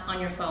app on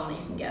your phone that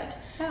you can get.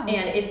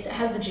 And it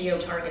has the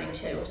geo-targeting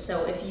too.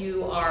 So if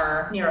you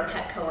are near a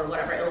Petco or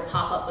whatever, it'll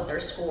pop up with their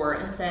score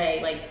and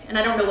say, like, and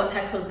I don't know what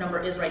Petco's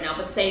number is right now,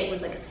 but say it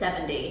was like a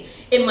 70.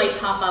 It might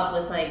pop up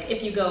with, like,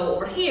 if you go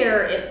over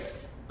here,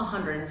 it's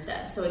 100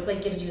 instead. So it,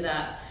 like, gives you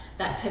that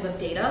type of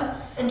data.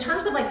 In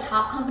terms of, like,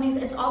 top companies,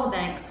 it's all the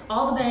banks,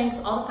 all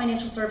the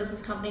financial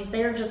services companies.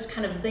 They're just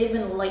they've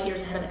been light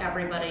years ahead of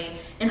everybody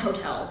in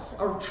hotels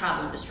or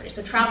travel industry.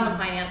 So travel and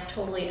finance,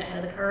 totally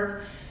ahead of the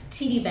curve.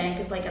 TD Bank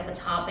is, like, at the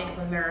top, Bank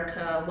of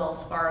America,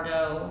 Wells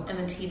Fargo,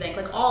 M&T Bank,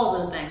 like, all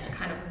of those banks are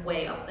kind of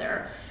way up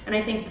there. And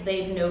I think that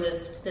they've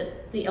noticed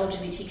that the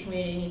LGBT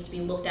community needs to be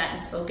looked at and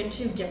spoken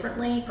to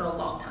differently for a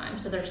long time.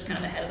 So they're just kind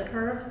of ahead of the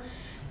curve.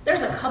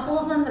 There's a couple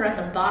of them that are at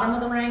the bottom of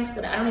the ranks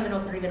that I don't even know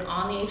if they're even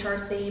on the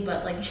HRC,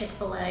 but like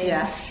Chick-fil-A.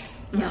 Yes.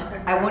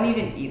 Yeah, I won't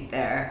even eat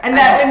there. And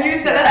that when you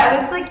said that, I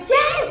was like,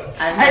 yes!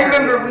 I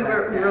remember we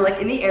were like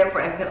in the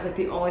airport. I think that was like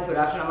the only food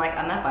option. I'm like,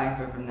 I'm not buying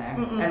food from there.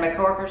 And my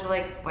coworkers were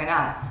like, why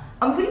not?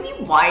 What do you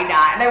mean, why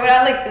not? And I went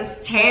on like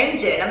this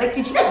tangent. I'm like,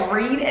 did you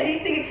read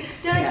anything?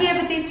 They're like, yeah,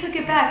 but they took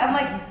it back. I'm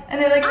like, and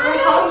they're like, we're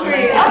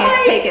hungry. I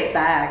can't take it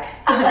back.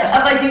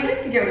 I'm like, you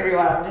guys can get whatever you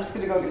want. I'm just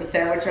gonna go get a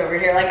sandwich over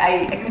here. Like,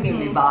 I couldn't even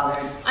be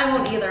bothered. I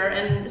won't either.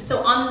 And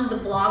so on the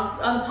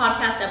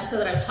podcast episode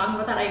that I was talking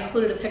about that, I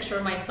included a picture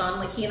of my son.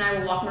 Like, he and I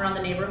were walking around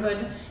the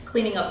neighborhood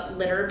cleaning up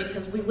litter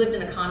because we lived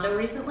in a condo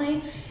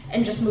recently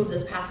and just moved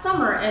this past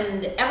summer.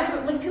 And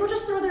people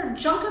just throw their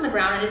junk on the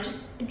ground, and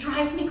it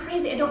drives me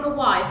crazy. I don't know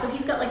why. So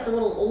he's got like the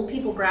little old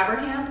people grabber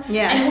hand,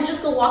 and we'll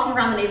just go walking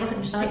around the neighborhood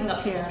and just picking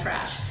up people's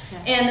trash.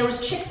 And there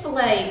was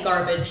Chick-fil-A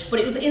garbage, but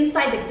it was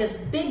inside like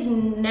this big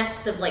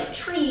nest of like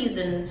trees,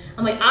 and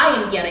I'm like,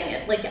 I am getting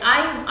it. Like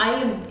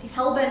I am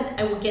hell-bent.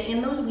 I will get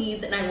in those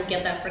weeds and I will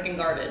get that freaking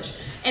garbage.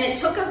 And it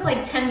took us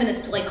like 10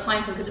 minutes to like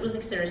climb through because it was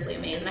like seriously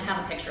amazing. I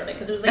have a picture of it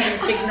because it was like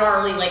this big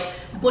gnarly like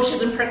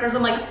bushes and prickers.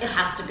 I'm like, it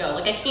has to go.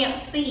 Like I can't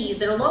see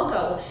their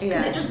logo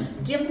because it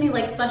just gives me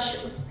like such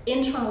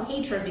internal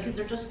hatred because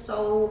they're just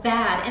so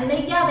bad. And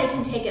they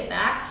can take it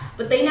back,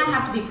 but they now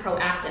have to be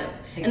proactive.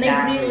 Exactly. And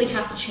they really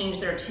have to change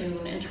their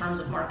tune in terms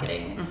of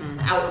marketing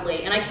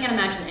outwardly. And I can't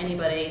imagine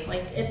anybody,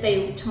 like if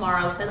they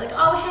tomorrow said like,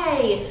 oh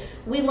hey,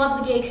 we love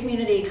the gay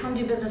community, come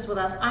do business with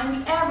us,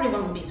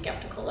 everyone would be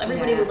skeptical.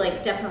 Everybody would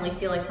like definitely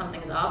feel like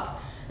something's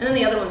up. And then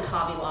the other one's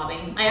Hobby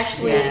Lobby. I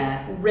actually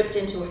ripped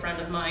into a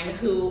friend of mine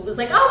who was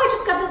like, "Oh, I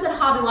just got this at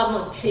Hobby Lobby."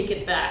 I'm like, "Take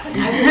it back. I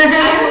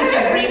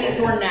will wring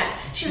your neck."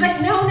 She's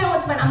like, "No,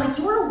 it's fine." I'm like,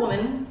 "You are a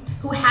woman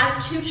who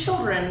has 2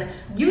 children.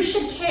 You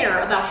should care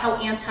about how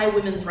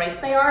anti-women's rights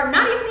they are,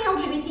 not even the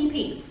LGBT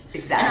piece."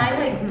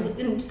 Exactly.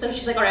 And so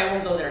she's like, "All right, I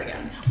won't go there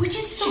again." Which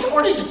is so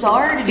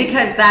bizarre to me.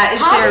 Because that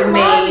is their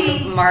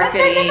main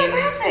marketing.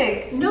 That's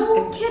their demographic.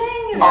 No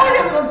kidding. All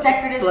your little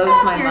decorative Blows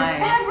stuff, my your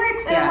mind.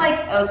 fabrics, and I'm like,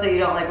 oh, so you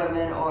don't like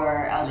women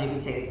or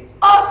LGBT?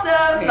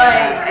 Awesome.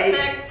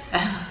 Perfect.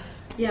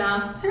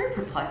 Yeah. It's very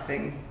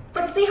perplexing.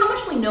 But see how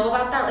much we know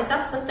about that? Like,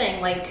 that's the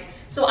thing. Like,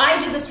 so I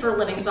do this for a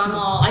living, so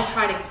I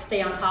try to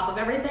stay on top of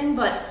everything,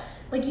 but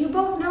like, you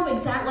both know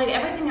exactly, like,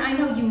 everything I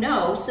know, you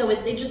know, so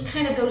it just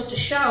kind of goes to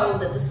show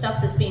that the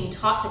stuff that's being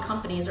taught to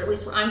companies, or at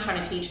least what I'm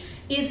trying to teach,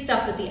 is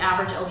stuff that the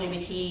average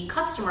LGBT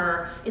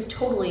customer is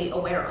totally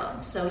aware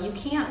of. So you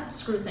can't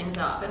screw things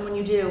up, and when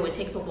you do, it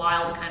takes a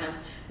while to kind of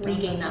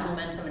regain that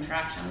momentum and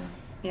traction.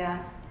 Yeah.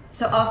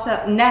 So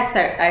also, next,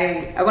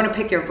 I want to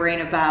pick your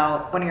brain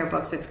about one of your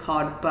books. It's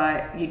called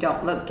 "But You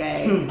Don't Look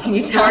Gay." Can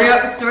you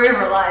story of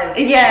our lives?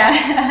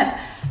 Yeah.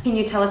 Can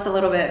you tell us a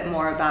little bit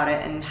more about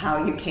it and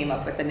how you came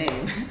up with the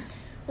name?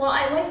 Well,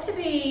 I like to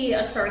be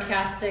a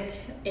sarcastic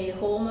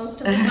a-hole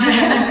most of the time.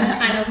 That's just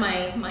kind of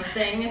my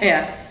thing.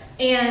 Yeah.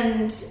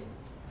 And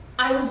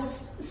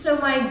so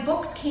my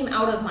books came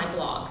out of my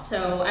blog.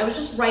 So I was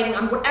just writing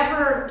on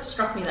whatever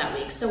struck me that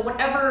week. So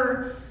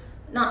whatever,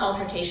 not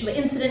altercation, but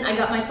incident I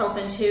got myself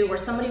into where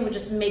somebody would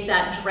just make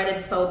that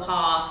dreaded faux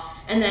pas,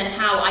 and then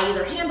how I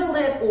either handled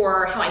it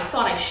or how I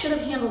thought I should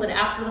have handled it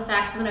after the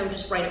fact, so then I would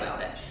just write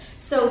about it.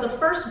 So the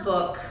first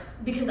book,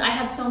 because I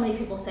had so many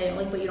people say,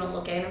 like, "But you don't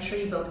look gay," and I'm sure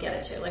you both get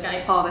it too. Like,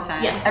 all the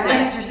time. Yeah. Everyone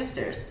thinks you're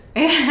sisters.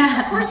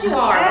 Of course you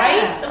are,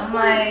 right? Of I'm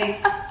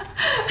course.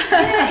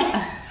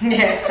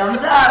 Yeah,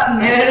 thumbs up.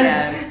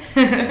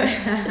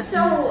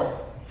 So,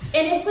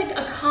 and it's like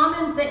a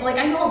common thing. Like,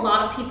 I know a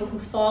lot of people who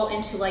fall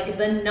into like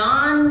the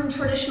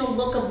non-traditional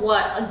look of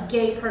what a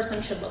gay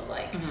person should look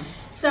like. Mm-hmm.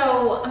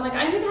 So I'm like,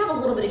 I need to have a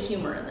little bit of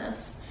humor in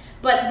this.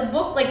 But the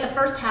book, like the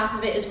first half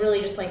of it is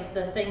really just like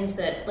the things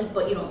that, like,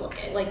 but you don't look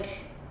gay. Like,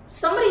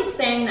 somebody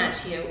saying that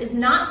to you is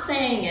not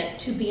saying it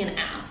to be an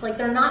ass. Like,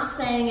 they're not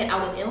saying it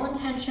out of ill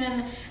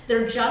intention.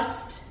 They're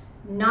just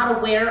not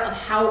aware of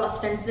how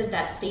offensive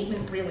that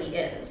statement really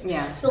is.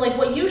 Yeah. So, like,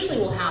 what usually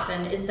will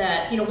happen is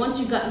that, once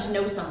you've gotten to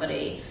know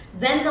somebody,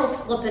 then they'll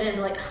slip it in and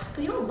be like, "Oh,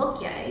 but you don't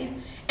look gay."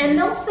 And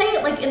they'll say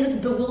it, like, in this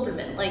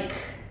bewilderment, like,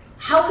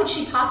 how could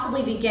she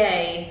possibly be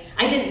gay?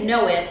 I didn't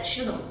know it. She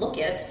doesn't look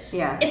it.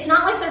 Yeah. It's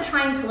not like they're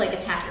trying to, like,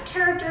 attack your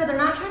character. They're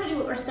not trying to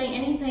do or say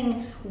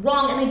anything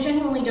wrong, and they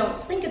genuinely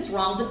don't think it's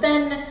wrong. But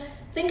then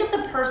think of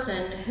the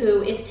person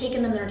who it's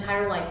taken them their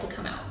entire life to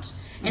come out,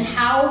 and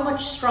how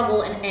much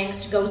struggle and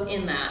angst goes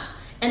in that.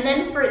 And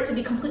then for it to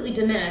be completely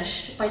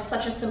diminished by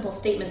such a simple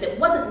statement that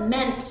wasn't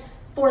meant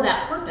for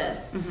that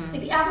purpose.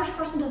 Like, the average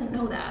person doesn't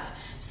know that.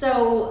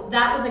 So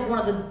that was like one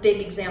of the big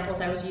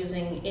examples I was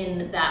using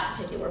in that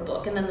particular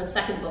book. And then the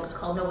second book is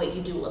called "No Wait,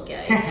 You Do Look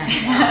Gay,"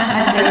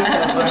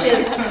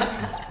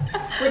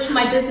 which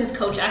my business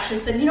coach actually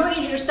said,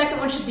 your second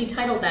one should be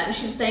titled that. And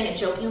she was saying it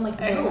joking. I'm like,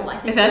 no, I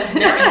think there's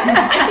merit.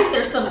 I think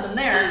there's something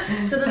there.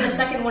 So then the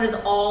second one is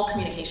all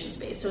communications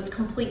based. So it's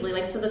completely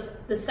like, so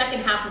the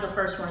second half of the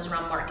first one is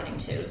around marketing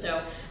too.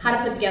 So how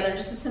to put together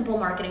just a simple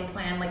marketing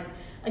plan. Like,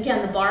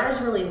 again, the bar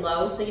is really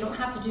low, so you don't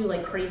have to do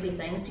like crazy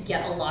things to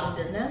get a lot of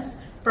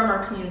business from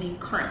our community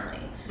currently.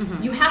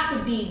 You have to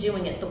be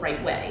doing it the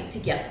right way to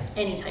get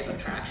any type of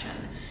traction.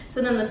 So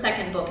then the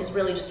second book is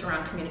really just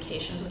around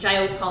communications, which I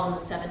always call them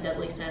the 7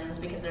 deadly sins,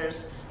 because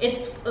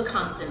it's a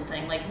constant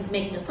thing, like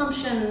making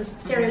assumptions,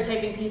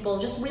 stereotyping people,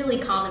 just really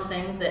common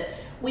things that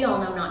we all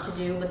know not to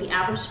do, but the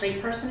average straight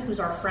person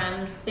who's our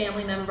friend,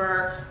 family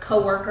member,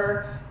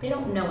 coworker, they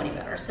don't know any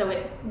better. So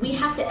we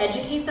have to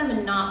educate them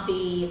and not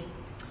be...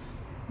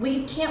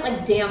 We can't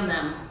like damn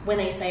them when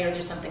they say or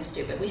do something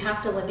stupid. We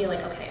have to be like,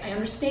 okay, I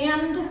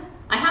understand.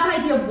 I have an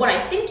idea of what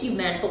I think you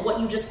meant, but what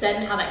you just said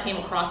and how that came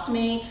across to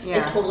me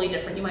is totally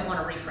different. You might want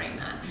to reframe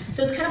that.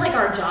 So it's kind of like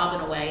our job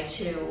in a way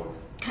to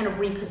kind of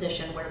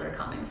reposition where they're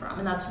coming from.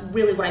 And that's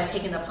really what I've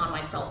taken it upon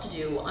myself to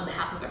do on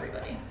behalf of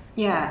everybody.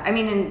 Yeah, I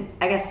mean, and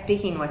I guess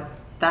speaking with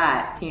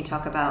that, can you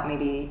talk about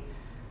maybe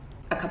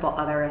a couple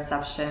other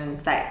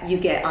assumptions that you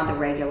get on the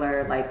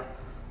regular, like,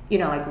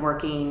 like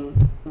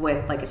working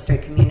with like a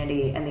straight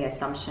community and the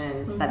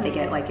assumptions that they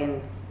get like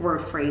in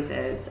word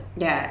phrases.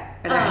 Yeah.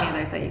 Are there any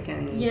others that you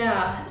can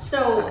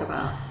talk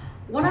about?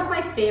 One of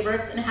my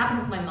favorites, and it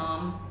happened with my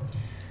mom,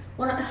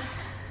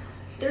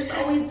 there's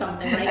always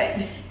something,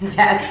 right?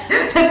 Yes.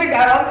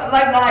 That's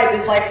my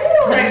mind is like,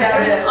 right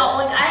now.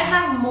 Like, I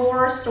have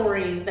more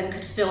stories than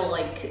could fill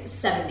like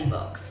 70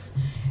 books.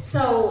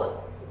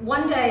 So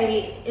one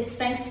day, it's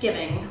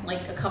Thanksgiving,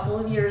 like a couple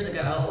of years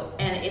ago,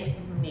 and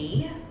it's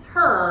me,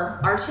 her,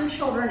 our 2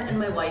 children, and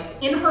my wife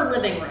in her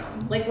living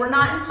room. Like, we're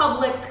not in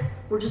public,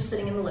 we're just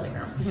sitting in the living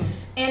room.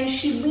 And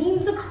she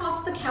leans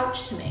across the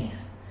couch to me,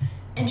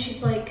 and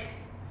she's like,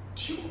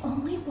 "Do you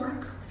only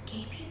work with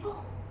gay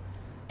people?"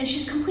 and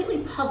she's completely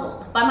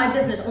puzzled by my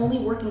business only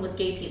working with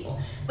gay people,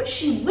 but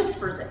she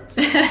whispers it.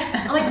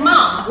 I'm like,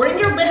 Mom, we're in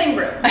your living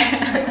room.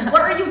 Like,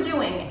 what are you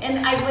doing? And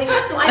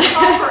so I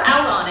called her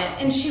out on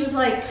it, and she was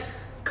like,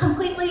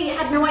 completely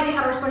had no idea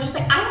how to respond. She's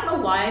like, I don't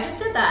know why I just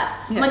did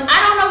that. I'm like,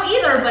 I don't know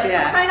either, but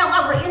for crying out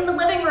loud, we're in the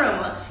living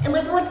room, and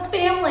like, we're with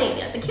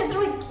family. The kids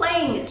are like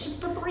playing. It's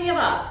just the three of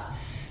us.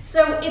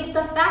 So it's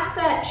the fact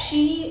that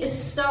she is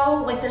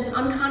so, like, there's an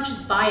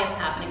unconscious bias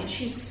happening, and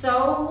she's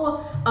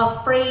so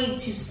afraid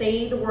to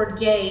say the word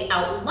gay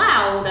out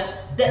loud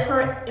that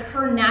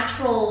her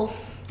natural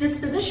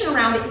disposition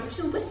around it is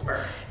to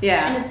whisper.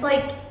 Yeah. And it's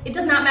like, it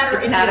does not matter.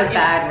 It's not a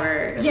bad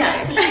word. Yeah,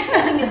 so she's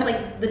thinking it's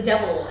like the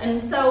devil.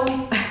 And so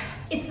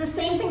it's the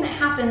same thing that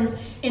happens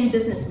in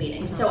business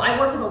meetings. So I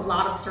work with a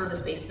lot of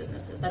service-based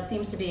businesses. That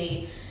seems to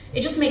be,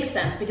 it just makes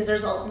sense because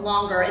there's a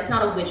longer, it's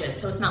not a widget.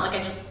 So it's not like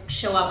I just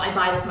show up, I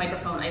buy this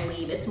microphone, I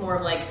leave. It's more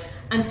of like,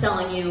 I'm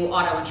selling you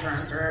auto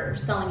insurance or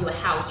selling you a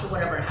house or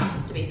whatever it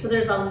happens to be. So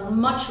there's a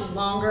much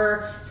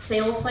longer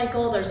sales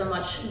cycle. There's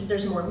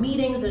more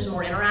meetings, there's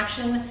more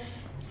interaction.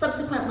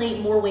 Subsequently,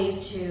 more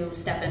ways to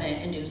step in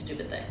it and do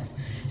stupid things.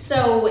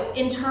 So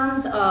in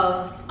terms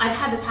of, I've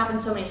had this happen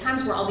so many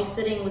times where I'll be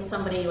sitting with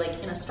somebody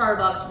like in a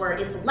Starbucks where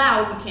it's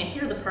loud, you can't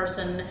hear the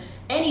person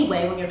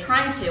anyway when you're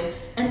trying to,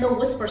 and they'll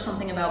whisper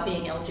something about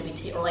being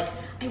LGBT, or like,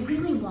 I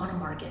really want to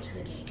market to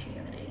the gay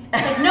community.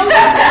 It's like, no, you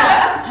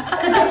don't.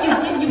 Because if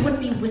you did, you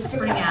wouldn't be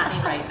whispering at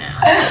me right now.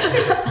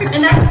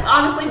 And that's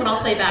honestly what I'll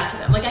say back to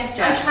them. Like,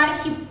 I try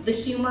to keep the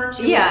humor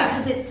to it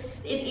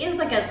because it is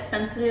like a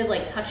sensitive,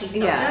 like touchy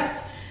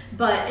subject.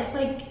 But it's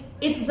like,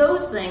 it's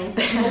those things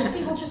that most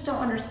people just don't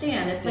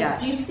understand. It's like,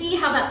 do you see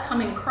how that's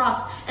coming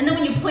across? And then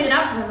when you point it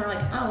out to them, they're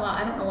like, oh, well,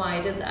 I don't know why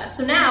I did that.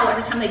 So now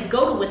every time they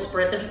go to whisper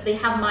it, they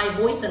have my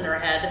voice in their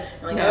head.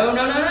 They're like, oh,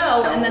 no.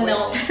 And then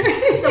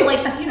so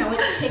like,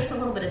 it takes a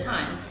little bit of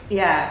time.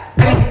 Yeah.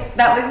 I mean,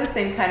 that was the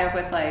same kind of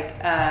with like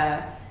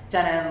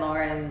Jenna and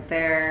Lauren.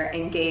 They're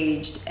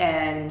engaged,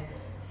 and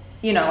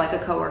like a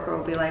coworker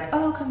will be like,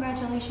 oh,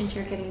 congratulations,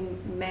 you're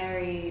getting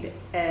married.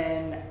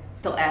 And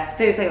they'll ask.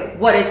 They say,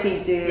 what does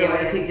he do? Yeah,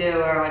 what does he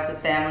do? Or what's his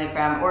family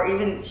from? Or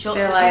even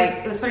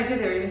it was funny too,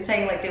 they were even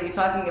saying like, they were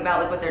talking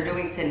about like what they're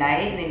doing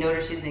tonight, and they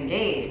notice she's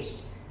engaged.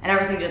 And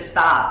everything just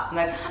stops. And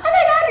like, oh my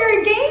God, you're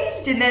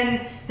engaged! And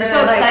then they're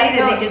so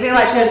excited, they just be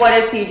like, well, what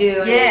does he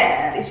do?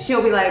 Yeah. And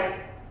she'll be like,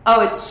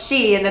 oh, it's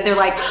she. And then they're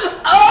like,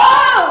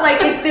 oh! Like,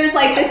 there's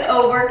like this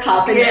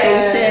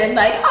overcompensation.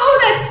 Like, oh,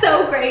 that's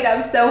so great.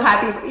 I'm so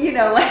happy.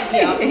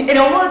 It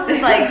almost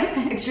is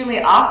like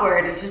extremely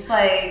awkward. It's just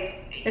like,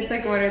 it's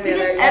like, what are the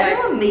because other,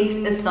 everyone makes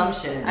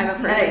assumptions. I'm a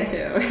person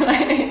too.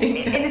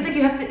 And it's like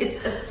you have to,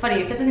 it's funny,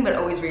 you said something about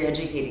always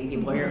re-educating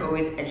people, or you're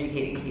always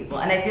educating people.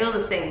 And I feel the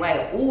same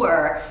way.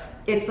 Or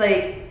it's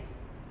like,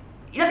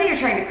 not that you're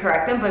trying to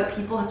correct them, but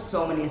people have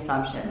so many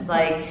assumptions.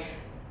 Like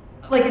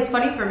it's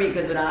funny for me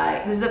because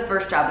this is the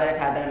first job that I've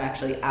had that I'm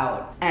actually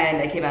out.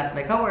 And I came out to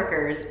my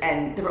coworkers,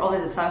 and there were all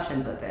these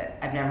assumptions with it.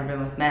 I've never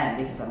been with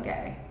men because I'm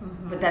gay.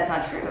 But that's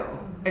not true.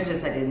 It's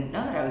just I didn't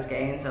know that I was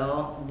gay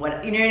until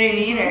you know what I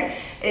mean? Or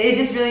it's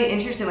just really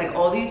interesting, like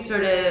all these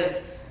sort of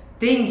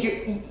things.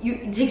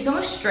 You take so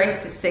much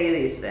strength to say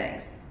these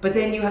things, but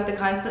then you have to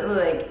constantly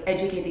like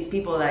educate these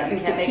people that you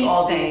can't make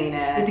all these.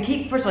 To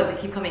keep, first of all,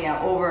 they keep coming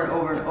out over and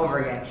over and over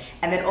again,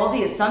 and then all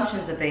the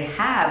assumptions that they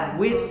have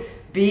with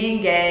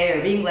being gay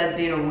or being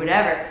lesbian or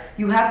whatever.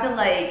 You have to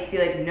like be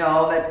like,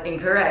 no, that's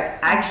incorrect,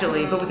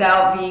 actually, but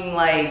without being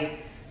like,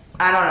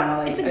 I don't know,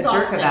 like it's a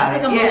exhausting. jerk about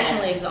it's like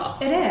emotionally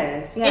exhausting. It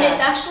is, yeah. And it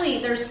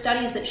actually, there's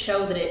studies that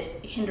show that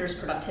it hinders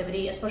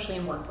productivity, especially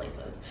in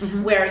workplaces,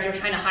 where you're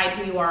trying to hide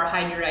who you are,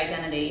 hide your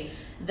identity.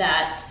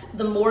 That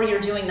the more you're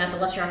doing that, the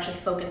less you're actually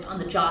focused on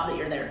the job that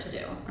you're there to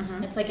do.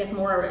 It's like if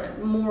more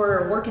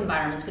work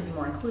environments could be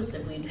more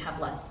inclusive, we'd have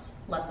less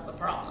of a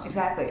problem.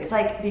 Exactly. It's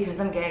like,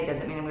 because I'm gay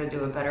doesn't mean I'm going to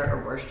do a better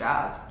or worse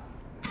job.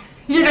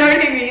 You know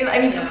what I mean?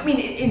 I mean,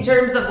 in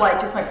terms of like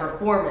just my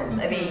performance.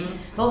 I mean,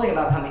 the whole thing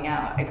about coming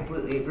out, I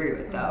completely agree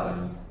with though.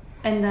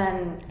 And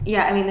then,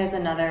 there's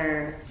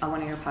another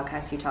one of your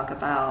podcasts you talk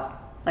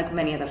about, like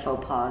many of the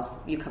faux pas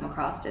you come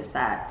across is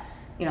that,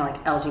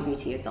 like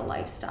LGBT is a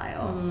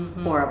lifestyle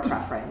or a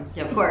preference.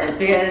 Yeah, of course,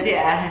 because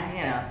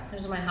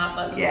Those are my hot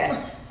buttons.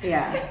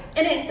 Yeah.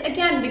 And it's,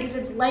 again, because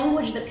it's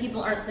language that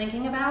people aren't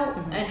thinking about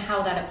and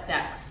how that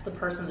affects the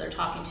person they're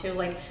talking to.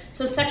 Like,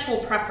 so sexual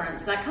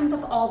preference, that comes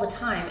up all the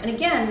time. And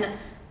again,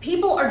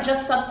 people are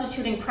just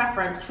substituting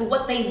preference for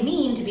what they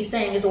mean to be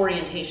saying is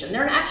orientation.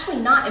 They're actually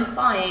not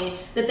implying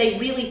that they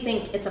really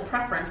think it's a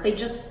preference. They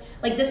just,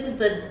 like, this is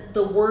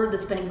the word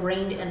that's been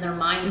ingrained in their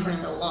mind for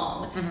so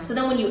long. So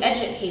then when you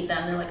educate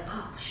them, they're like,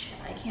 oh, shit,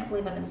 I can't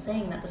believe I've been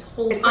saying that this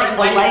whole time.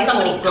 Like, why did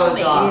somebody tell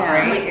me? Off,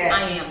 right? Like,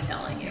 I am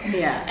telling you.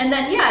 Yeah. And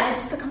then,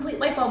 it's just a complete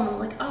light bulb. I'm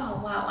like,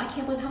 oh, wow, I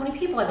can't believe how many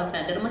people I've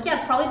offended. I'm like,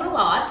 it's probably been a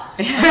lot.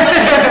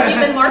 Especially since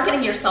you've been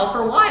marketing yourself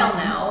for a while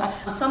now.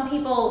 Some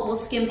people will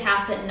skim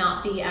past it and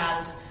not be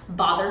as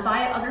bothered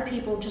by it. Other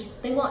people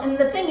just, they won't. And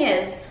the thing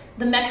is,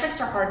 the metrics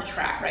are hard to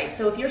track, right?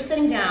 So if you're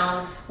sitting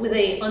down with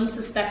a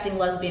unsuspecting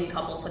lesbian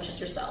couple such as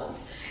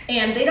yourselves,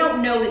 and they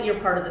don't know that you're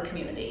part of the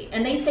community,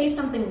 and they say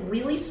something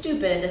really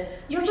stupid,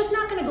 you're just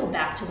not going to go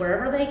back to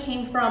wherever they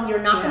came from. You're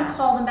not going to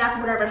call them back,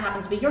 whatever it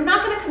happens to be. You're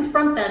not going to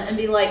confront them and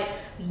be like,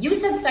 you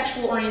said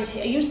sexual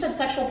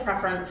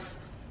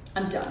preference,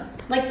 I'm done.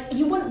 Like,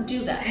 you wouldn't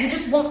do that. You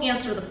just won't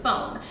answer the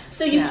phone.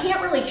 So you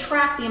can't really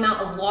track the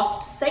amount of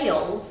lost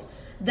sales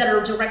that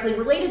are directly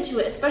related to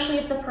it, especially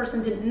if the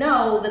person didn't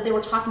know that they were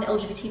talking to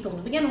LGBT people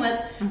to begin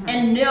with,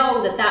 and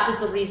know that that was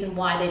the reason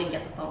why they didn't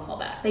get the phone call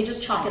back. They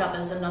just chalk it up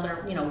as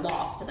another,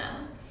 loss to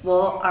them.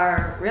 Well,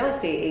 our real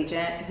estate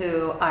agent,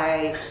 who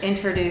I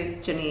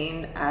introduced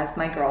Janine as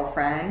my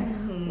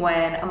girlfriend,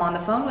 when I'm on the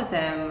phone with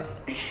him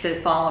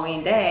the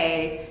following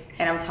day,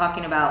 and I'm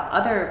talking about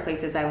other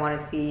places I want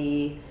to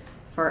see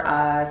for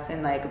us,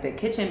 and like a big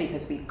kitchen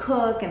because we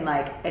cook, and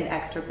like an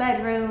extra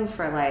bedroom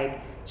for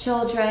like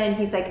children.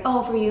 He's like,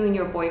 oh, for you and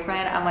your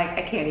boyfriend. I'm like,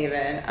 I can't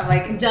even. I'm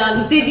like,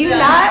 done. Did you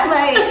not?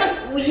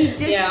 Like, we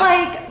just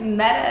like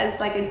met us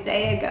like a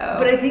day ago.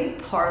 But I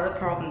think part of the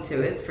problem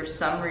too is, for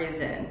some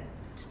reason,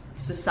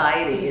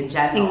 society in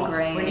general,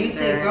 when you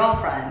say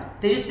girlfriend,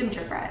 they just assume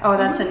your friend. Oh,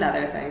 that's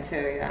another thing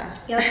too. Yeah,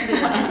 that's a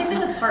big one. And same thing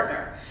with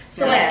partner.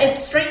 So like, if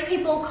straight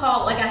people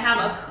call, like I have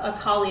a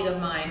colleague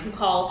of mine who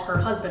calls her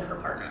husband her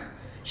partner.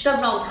 She does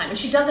it all the time, and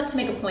she does it to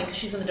make a point because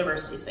she's in the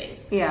diversity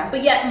space. Yeah.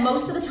 But yet,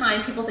 most of the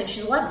time, people think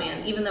she's a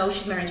lesbian, even though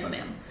she's married to a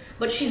man.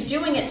 But she's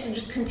doing it to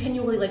just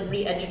continually like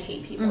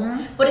re-educate people.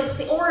 But it's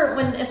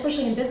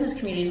especially in business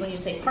communities, when you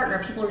say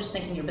partner, people are just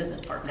thinking your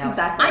business partner.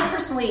 Exactly. I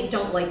personally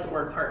don't like the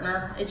word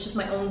partner. It's just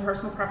my own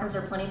personal preference.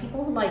 There are plenty of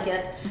people who like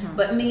it,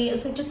 but me,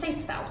 it's like, just say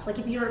spouse. Like,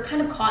 if you're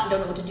kind of caught and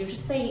don't know what to do,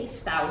 just say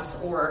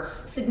spouse, or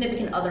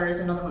significant other is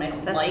another one I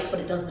don't like, but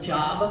it does the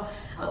job.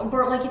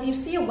 Or like, if you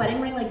see a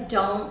wedding ring, like,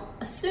 don't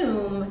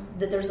assume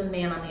that there's a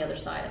man on the other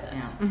side of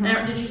it.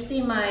 Now, did you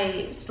see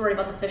my story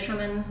about the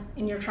fisherman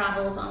in your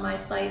travels on my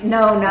site?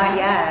 No, not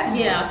yet.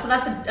 Yeah, so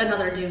that's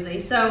another doozy.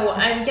 So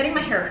I'm getting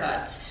my hair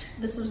cut.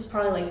 This was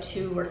probably like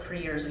 2 or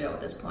 3 years ago at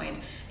this point.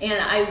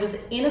 And I was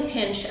in a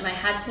pinch, and I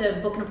had to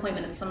book an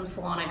appointment at some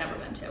salon I'd never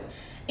been to.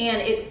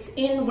 And it's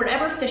in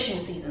wherever fishing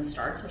season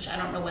starts, which I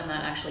don't know when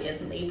that actually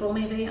is. In April,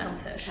 maybe? I don't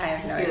fish. I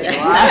have no idea.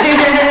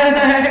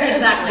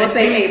 Exactly. We'll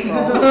say April.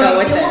 We'll go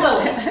with it. We'll go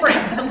with it.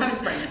 Spring. Sometime in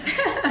spring.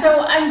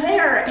 So I'm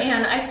there,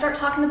 and I start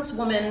talking to this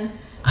woman.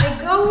 I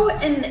go,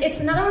 and it's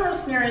another one of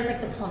those scenarios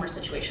like the plumber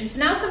situation. So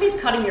now somebody's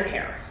cutting your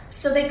hair.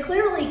 So they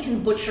clearly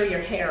can butcher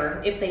your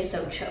hair if they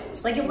so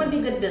chose. Like, it wouldn't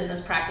be good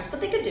business practice, but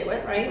they could do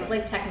it, right?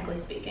 Like, technically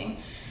speaking.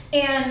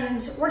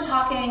 And we're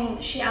talking,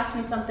 she asked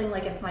me something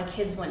like if my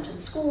kids went to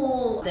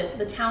school,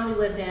 the town we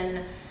lived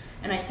in,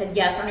 and I said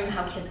yes. I don't even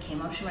know how kids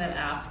came up. She might have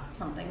asked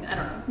something, I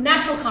don't know.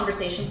 Natural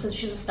conversations, because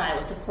she's a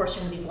stylist. Of course,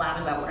 you're going to be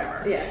blabbing about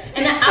whatever. Yes.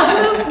 And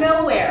out of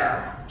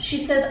nowhere, she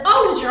says,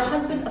 oh, is your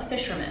husband a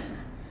fisherman?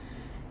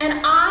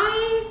 And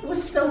I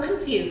was so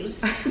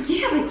confused.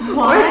 Yeah, like,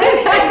 where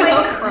does that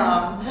come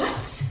from?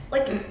 What?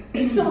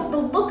 Like, so the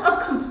look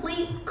of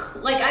complete,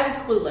 like, I was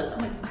clueless.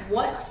 I'm like,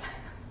 what?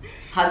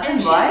 Husband,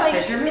 and she's what? Like,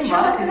 fisherman? Is your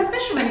husband a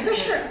fisherman?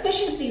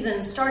 Fishing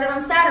season started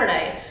on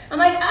Saturday. I'm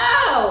like,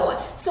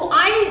 oh. So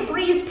I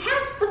breeze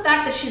past the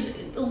fact that she's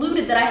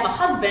alluded that I have a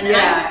husband, and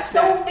I'm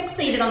so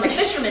fixated on the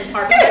fisherman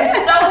part because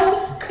I'm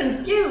so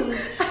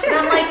confused. And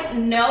I'm like,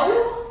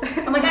 no.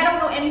 I'm like, I don't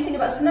know anything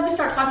about. So then we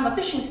start talking about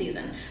fishing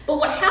season. But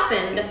what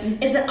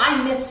happened is that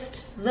I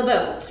missed the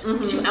boat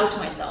to out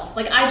myself.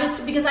 Like,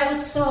 because I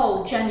was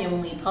so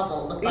genuinely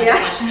puzzled by the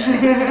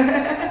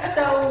question.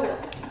 So.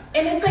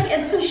 And it's like,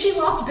 and so she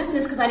lost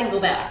business because I didn't go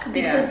back.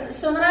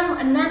 So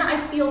then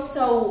I feel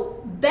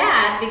so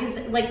bad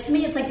because, like, to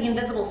me, it's like the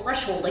invisible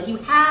threshold. Like, you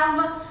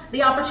have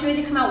the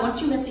opportunity to come out.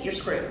 Once you miss it, you're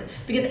screwed.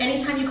 Because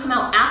anytime you come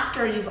out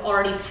after you've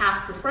already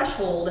passed the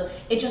threshold,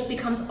 it just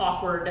becomes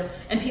awkward.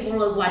 And people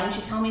are like, why didn't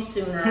you tell me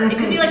sooner? It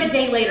could be like a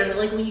day later, and they're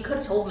like, well, you could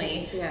have told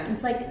me. Yeah. And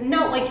it's like,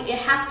 no, like, it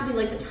has to be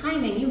like the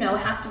timing,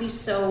 has to be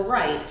so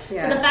right.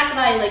 Yeah. So the fact that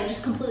I like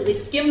just completely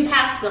skimmed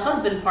past the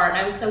husband part, and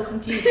I was so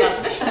confused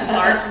about the fisherman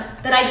part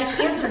that I just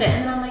answered it,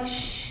 and then I'm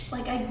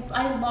like,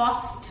 I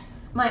lost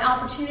my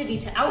opportunity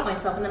to out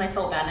myself, and then I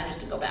felt bad, and I just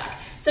didn't go back.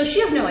 So she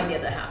has no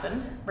idea that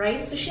happened,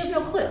 right? So she has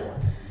no clue.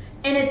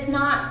 And it's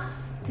not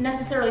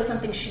necessarily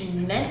something she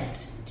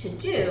meant to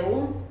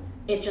do,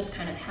 it just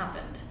kind of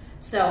happened.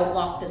 So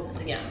lost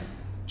business again,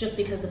 just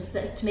because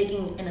of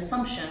making an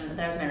assumption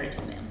that I was married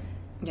to a man.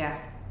 Yeah.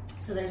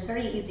 So there's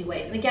very easy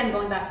ways. And again,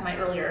 going back to my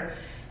earlier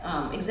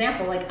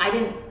example, like, I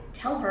didn't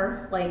tell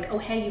her, like, oh,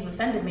 hey, you've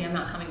offended me, I'm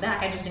not coming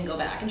back. I just didn't go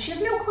back. And she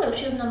has no clue.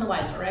 She is none the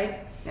wiser, right?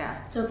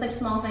 Yeah. So it's like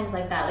small things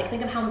like that. Like,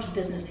 think of how much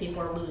business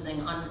people are losing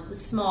on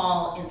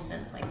small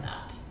incidents like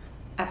that.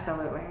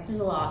 Absolutely. There's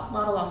a lot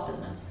of lost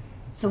business.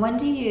 So when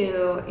do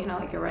you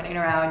like, you're running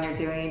around,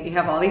 you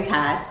have all these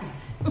hats.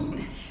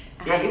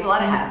 Yeah, you have a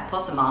lot of hats,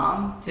 plus a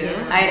mom, too.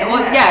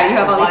 Yeah. You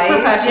have all these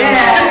professional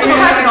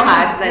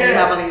hats, and then you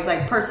have all these,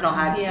 like, personal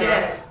hats, too.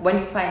 Yeah. When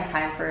you find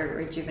time for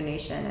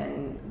rejuvenation,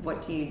 and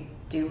what do you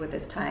do with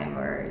this time,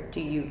 or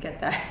do you get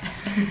that?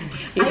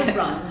 I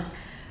run.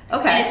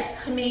 Okay. And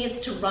it's, to me, it's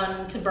to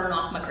run to burn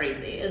off my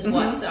crazy is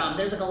what,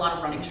 there's like a lot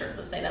of running shirts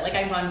that say that. Like,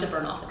 I run to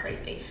burn off the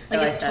crazy.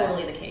 Like it's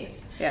totally the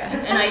case. Yeah.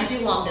 And I do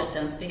long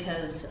distance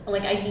because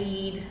like I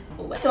need,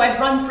 so I've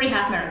run 3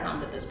 half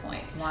marathons at this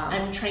point. Wow.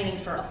 I'm training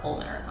for a full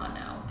marathon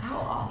now. How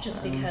awesome.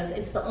 Just because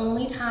it's the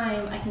only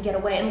time I can get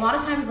away. And a lot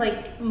of times,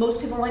 like, most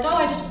people are like, oh,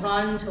 I just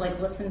run to, like,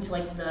 listen to,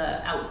 like,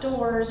 the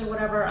outdoors or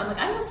whatever. I'm like,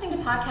 I'm listening to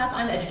podcasts.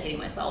 I'm educating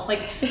myself.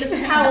 Like, this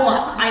is how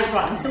I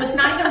run. So it's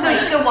not even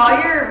like... So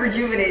while you're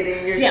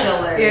rejuvenating, you're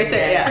still learning.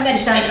 Yeah.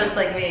 She sounds just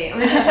like me.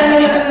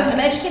 I'm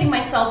educating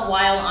myself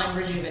while I'm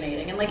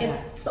rejuvenating. And, like,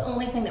 it's the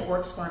only thing that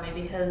works for me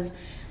because...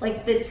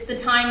 Like, it's the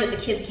time that the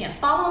kids can't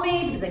follow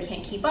me because they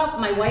can't keep up.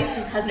 My wife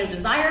has no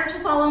desire to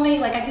follow me.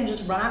 Like, I can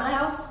just run out of the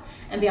house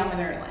and be on my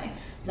merry way.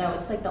 So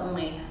it's like the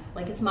only,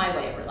 like, it's my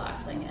way of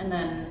relaxing. And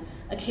then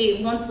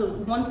once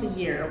a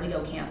year we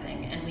go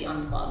camping and we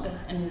unplug.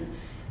 And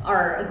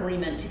our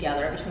agreement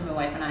together between my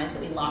wife and I is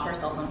that we lock our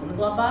cell phones in the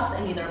glove box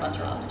and neither of us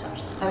are allowed to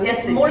touch them. Oh, yes,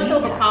 it's more so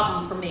of a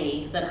problem for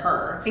me than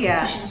her.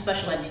 Yeah. She's a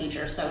special ed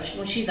teacher, so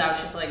when she's out,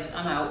 she's like,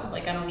 I'm out.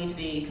 Like, I don't need to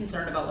be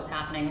concerned about what's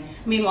happening.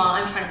 Meanwhile,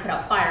 I'm trying to put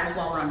out fires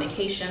while we're on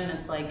vacation.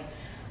 It's like,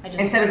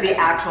 instead of the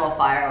actual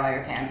fire while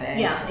you're camping.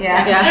 Yeah,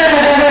 exactly.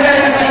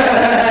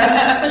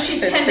 So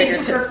she's tending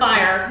to her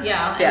fire,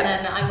 and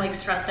then I'm like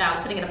stressed out,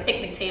 sitting at a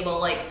picnic table,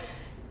 like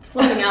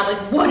flipping out,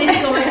 like what is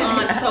going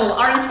on? So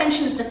our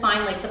intention is to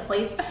find like the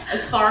place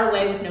as far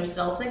away with no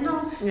cell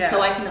signal, so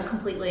I can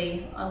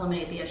completely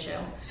eliminate the issue.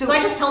 So I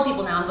just tell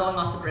people now I'm going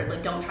off the grid,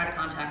 like don't try to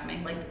contact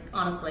me. Like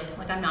honestly,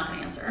 like I'm not going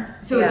to answer.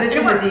 So is this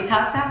when the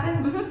detox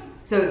happens? Mm-hmm.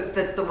 So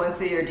that's the once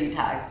a year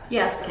detox.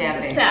 Yeah, it's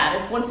sad.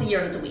 It's once a year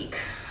and it's a week.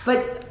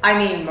 But I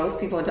mean, most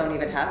people don't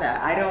even have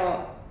that.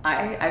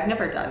 I've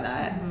never done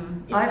that.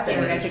 Mm-hmm. It's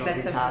scary. I think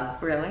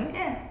that's really.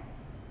 Yeah.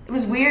 It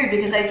was weird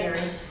because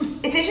scary.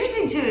 It's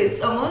interesting too.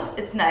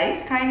 It's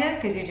nice kind of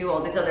because you do all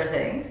these other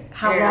things.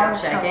 How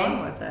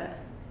long was it?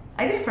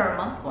 I did it for a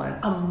month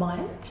once. A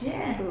month?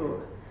 Yeah.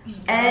 Ooh.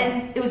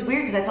 And it was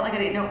weird because I felt like I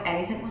didn't know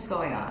anything was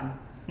going on.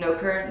 No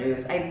current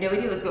news. I had no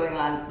idea what was going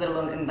on, let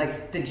alone in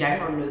like the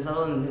general news, let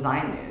alone the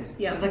design news.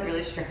 Yeah. It was like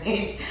really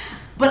strange.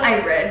 But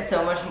I read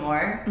so much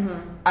more.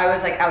 Mm-hmm. I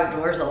was like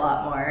outdoors a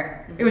lot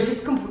more. Mm-hmm. It was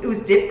just it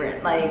was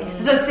different. Like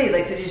so say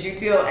like so did you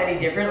feel any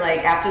different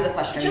like after the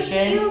frustration? It just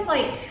feels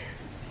like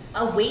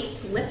a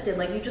weight's lifted.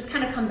 Like you just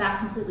kind of come back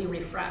completely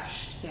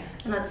refreshed. Yeah.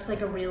 And that's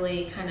like a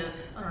really kind of,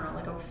 I don't know,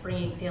 like a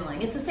freeing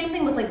feeling. It's the same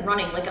thing with like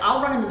running. Like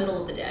I'll run in the middle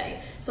of the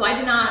day. So I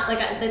do not, like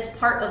that's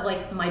part of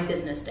like my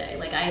business day.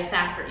 Like I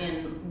factor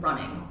in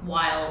running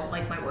while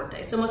like my work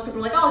day. So most people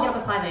are like, oh, I'll get up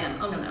at 5 a.m.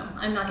 Oh, no.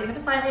 I'm not getting up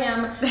at 5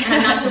 a.m. and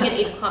I'm not doing it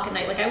 8 o'clock at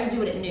night. Like I will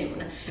do it at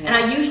noon. Yeah. And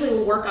I usually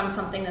will work on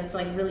something that's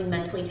like really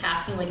mentally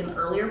tasking like in the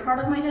earlier part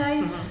of my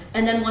day. Mm-hmm.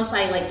 And then once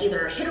I like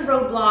either hit a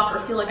roadblock or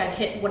feel like I've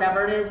hit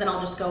whatever it is, then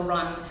I'll just go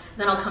run.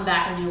 Then I'll come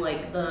back and do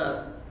like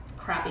the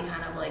crappy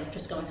kind of like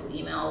just going through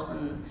emails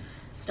and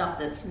stuff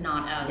that's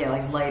not as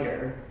like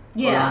lighter.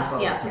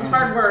 Yeah. So the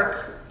hard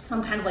work,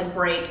 some kind of like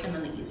break, and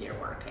then the easier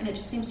work, and it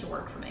just seems to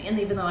work for me. And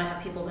even though I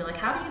have people be like,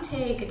 "How do you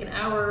take like an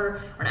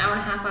hour or an hour and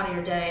a half out of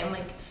your day?" I'm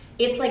like,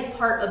 it's like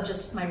part of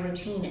just my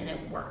routine, and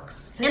it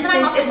works. So and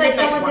then it's like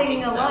someone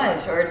taking a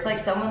lunch, or it's like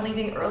someone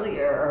leaving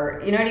earlier,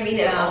 or you know what I mean?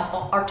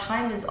 Yeah. Our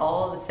time is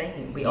all the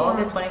same. We all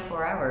get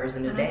 24 hours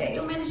in a day. I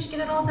still manage to get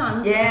it all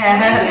done.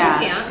 Yeah. So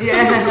you can't.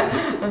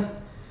 Yeah.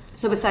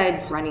 So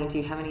besides running, do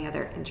you have any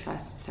other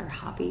interests or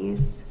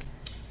hobbies?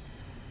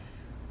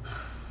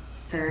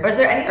 Or is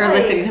there any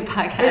listening to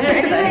podcasts? Is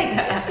there any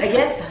I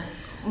guess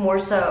more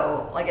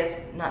so, I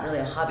guess not really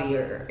a hobby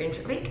or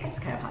interest, I guess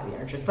kind of hobby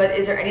or interest, but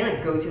is there any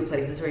like go-to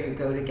places where you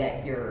go to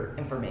get your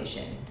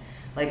information?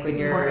 Like when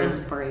you're... More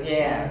inspiration.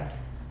 Yeah.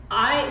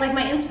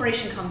 My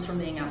inspiration comes from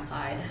being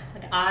outside.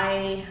 Like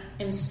I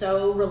am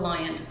so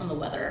reliant on the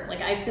weather.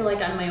 Like I feel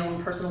like I'm my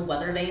own personal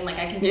weather vane. Like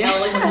I can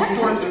tell like when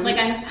storms, like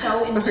I'm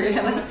so in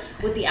tune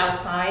with the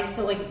outside.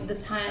 So like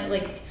this time,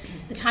 like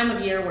the time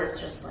of year where it's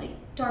just like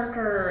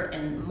darker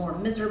and more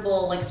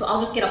miserable, like so I'll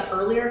just get up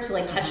earlier to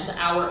like catch the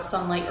hour of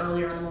sunlight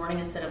earlier in the morning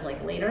instead of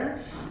like later.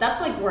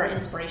 That's like where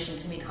inspiration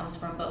to me comes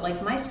from. But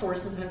like my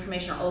sources of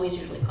information are always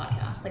usually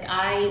podcasts. Like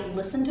I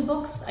listen to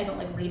books, I don't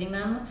like reading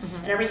them,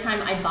 and every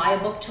time I buy a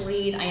book to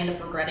read I end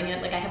up regretting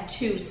it. Like I have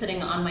 2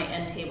 sitting on my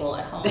end table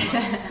at home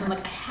and I'm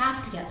like I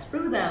have to get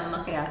through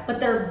them, but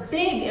they're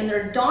big and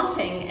they're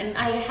daunting, and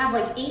I have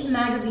like 8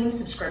 magazine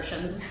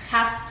subscriptions. This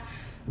past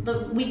the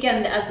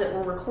weekend as it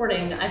we're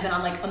recording, I've been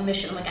on like a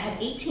mission. I'm like, I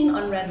have 18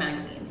 unread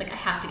magazines. Like I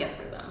have to get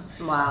through them.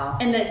 Wow.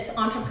 And it's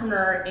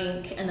Entrepreneur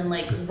Inc. and then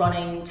like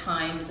Running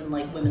Times and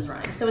like Women's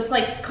Running. So it's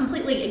like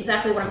completely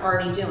exactly what I'm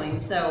already doing.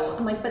 So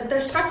I'm like, but they're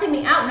stressing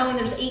me out knowing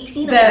there's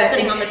 18 of them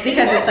sitting on the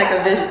table. Because it's like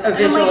a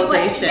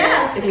visualization. Like,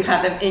 yes. If you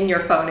have them in your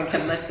phone and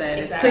can listen.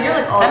 Exactly. So you're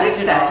like all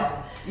digital.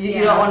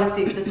 You don't want to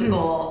see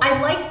physical.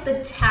 I like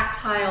the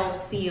tactile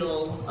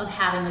feel of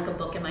having like a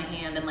book in my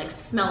hand and like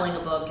smelling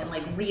a book and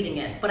like reading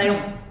it, but I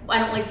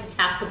don't like the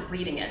task of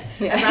reading it.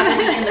 Yeah. I'd rather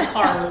be in the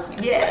car listening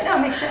to it. Yeah, no,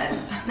 it makes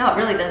sense. No, it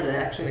really does. It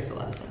actually makes a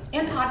lot of sense.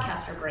 And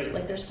podcasts are great.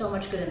 Like there's so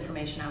much good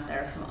information out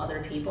there from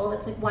other people.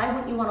 It's like, why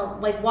wouldn't you want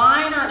to, like,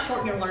 why not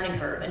shorten your learning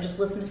curve and just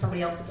listen to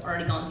somebody else that's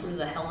already gone through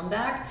the hell and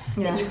back?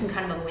 Then you can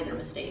kind of avoid their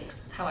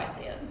mistakes, is how I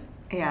see it.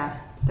 Yeah,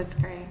 that's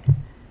great.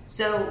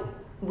 So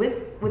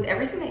with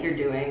everything that you're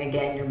doing,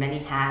 again, your many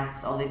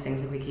hats, all these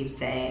things that we keep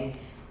saying,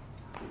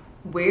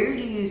 where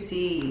do you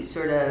see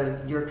sort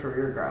of your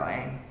career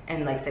growing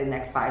in, like, say, the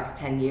next 5 to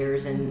 10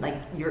 years, and like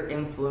your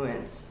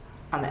influence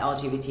on the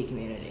LGBT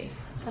community?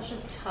 It's such a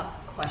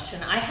tough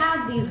question. I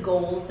have these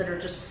goals that are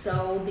just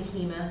so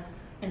behemoth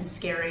and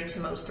scary to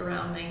most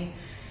around me.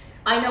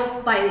 I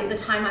know by the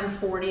time I'm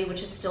 40,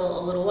 which is still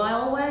a little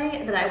while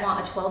away, that I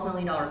want a $12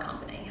 million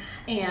company.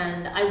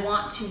 And I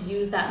want to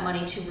use that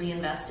money to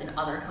reinvest in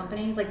other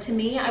companies. Like, to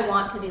me, I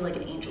want to be like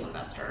an angel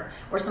investor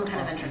or some kind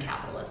of venture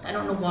capitalist. I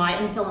don't know why,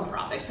 and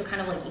philanthropic, so kind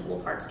of like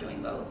equal parts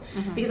doing both.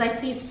 Because I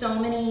see so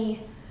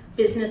many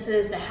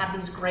businesses that have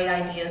these great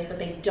ideas, but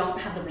they don't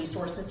have the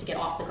resources to get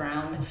off the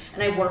ground.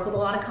 And I work with a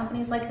lot of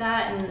companies like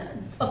that.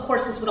 And of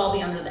course, this would all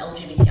be under the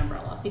LGBT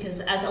umbrella,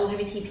 because as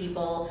LGBT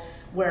people,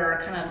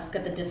 we're kind of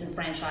got the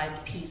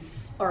disenfranchised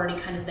piece already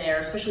kind of there,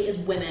 especially as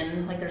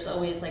women. Like there's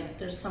always like,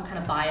 there's some kind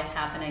of bias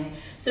happening.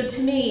 So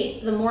to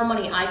me, the more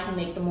money I can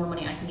make, the more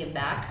money I can give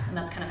back. And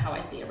that's kind of how I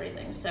see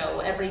everything.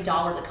 So every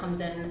dollar that comes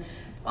in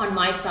on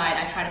my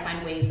side, I try to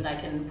find ways that I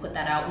can put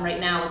that out. And right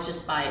now it's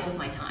just with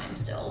my time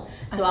still.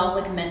 So I'll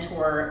like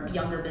mentor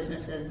younger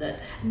businesses that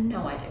have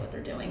no idea what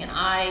they're doing. And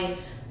I've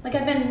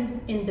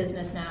been in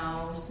business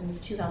now since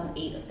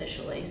 2008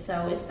 officially,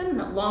 so it's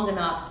been long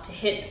enough to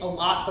hit a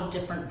lot of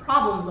different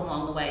problems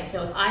along the way.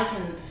 So if I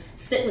can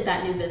sit with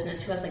that new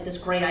business who has like this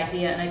great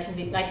idea, and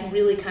I can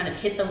really kind of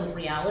hit them with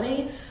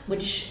reality,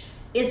 which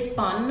is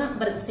fun,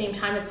 but at the same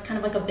time it's kind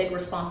of like a big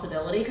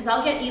responsibility, because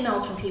I'll get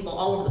emails from people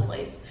all over the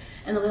place,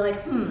 and they'll be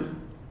like,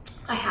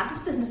 I have this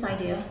business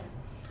idea.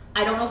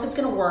 I don't know if it's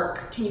going to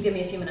work. Can you give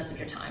me a few minutes of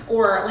your time?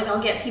 Or like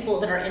I'll get people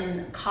that are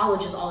in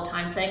colleges all the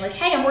time saying like,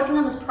 hey, I'm working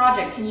on this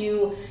project. Can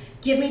you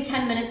give me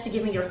 10 minutes to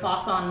give me your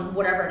thoughts on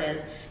whatever it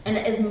is? And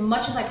as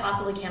much as I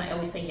possibly can, I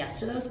always say yes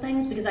to those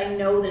things, because I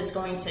know that it's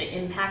going to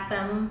impact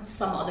them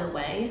some other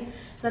way.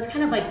 So that's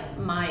kind of like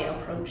my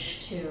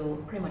approach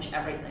to pretty much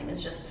everything,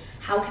 is just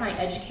how can I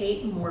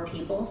educate more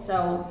people?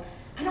 So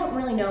I don't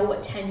really know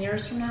what 10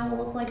 years from now will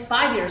look like.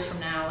 5 years from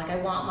now, like I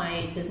want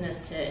my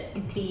business to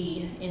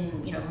be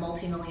in,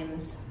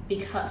 multi-millions,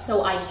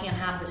 so I can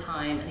have the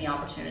time and the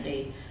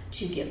opportunity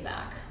to give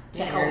back,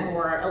 to help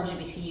more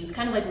LGBT youth,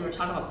 kind of like we were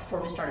talking about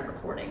before we started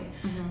recording,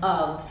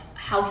 of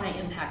how can I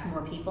impact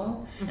more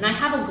people. And I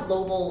have a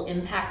global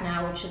impact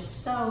now, which is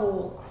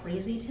so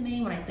crazy to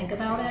me when I think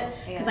about it,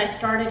 because I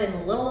started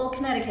in little old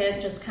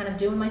Connecticut, just kind of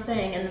doing my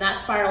thing, and that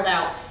spiraled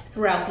out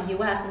throughout the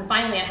US, and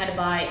finally I had to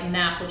buy a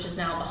map, which is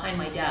now behind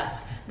my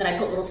desk, that I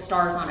put little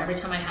stars on every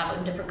time I have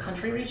a different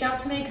country reach out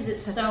to me, because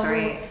it's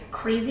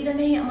crazy to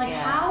me. I'm like,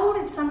 how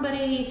did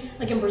somebody,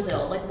 like in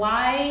Brazil, like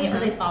why are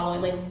they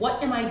following? Like,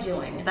 what am I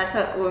doing? That's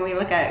what, when we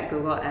look at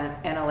Google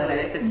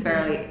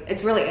Analytics,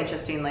 it's really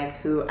interesting, like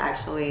who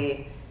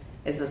actually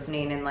is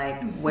listening and like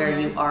where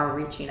you are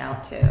reaching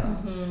out to.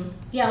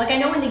 Yeah, like I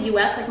know in the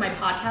US, like my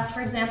podcast,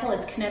 for example,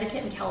 it's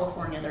Connecticut and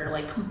California. They're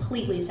like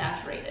completely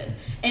saturated.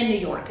 And New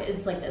York,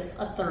 it's like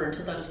a third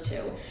to those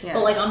two. Yeah.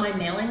 But like on my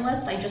mailing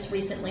list, I just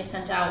recently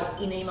sent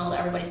out an email to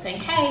everybody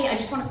saying, hey, I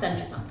just want to send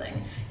you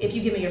something if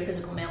you give me your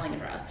physical mailing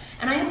address.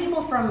 And I have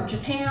people from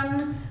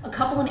Japan, a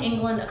couple in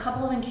England, a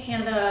couple in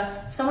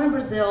Canada, someone in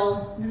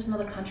Brazil, and there's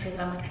another country that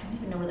I'm like, I don't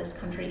even know where this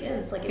country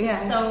is. Like it was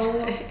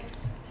so...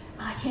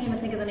 I can't even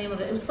think of the name of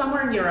it. It was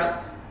somewhere in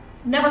Europe.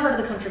 Never heard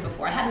of the country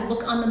before. I had to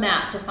look on the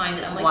map to find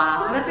it. I'm like,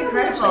 wow, that's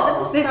incredible. Like,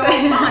 this is so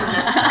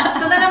fun.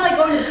 So then I'm like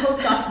going to the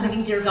post office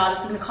thinking, dear God, this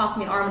is going to cost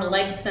me an arm and a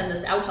leg to send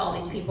this out to all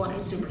these people, and it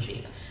was super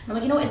cheap. And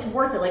I'm like, it's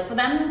worth it. Like for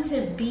them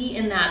to be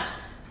in that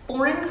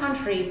foreign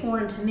country,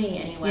 foreign to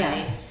me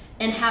anyway,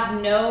 and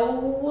have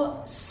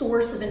no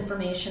source of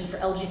information for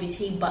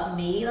LGBT but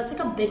me, that's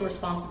like a big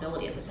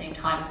responsibility at the same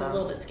time. Awesome. It's a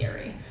little bit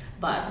scary.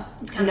 But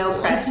it's kind of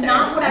cool. It's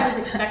not what I was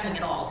expecting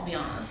at all, to be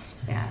honest.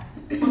 Yeah.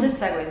 Well, this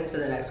segues into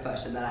the next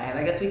question that I have.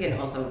 I guess we can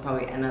also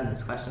probably end on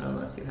this question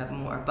unless you have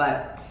more.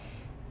 But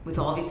with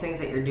all these things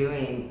that you're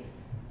doing,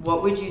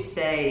 what would you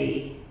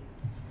say,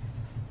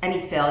 any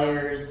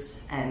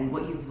failures and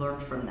what you've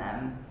learned from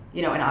them?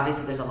 And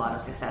obviously there's a lot of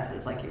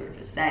successes, like you were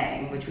just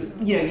saying, which,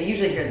 you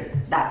usually hear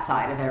that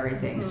side of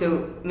everything.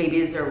 So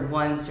maybe is there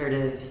one sort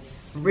of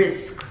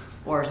risk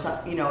or some,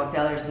 a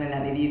failure or something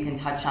that maybe you can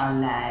touch on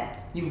that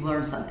you've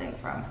learned something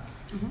from?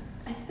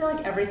 I feel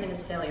like everything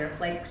is failure.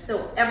 Like,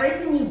 so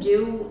everything you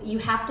do, you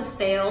have to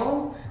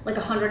fail like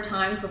 100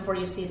 times before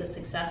you see the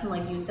success. And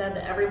like you said,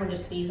 that everyone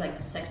just sees like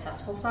the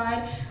successful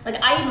side. Like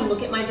I even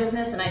look at my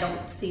business and I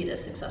don't see it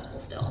as successful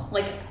still.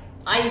 Like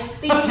I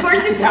see. Of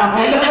course you don't.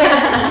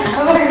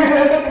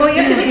 Well, you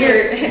have to be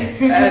your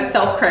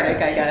self-critic,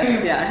 I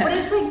guess. Yeah. But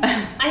it's like,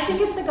 I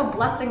think it's like a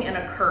blessing and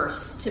a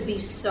curse to be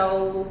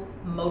so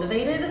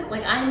motivated.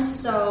 Like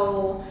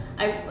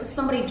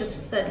somebody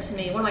just said to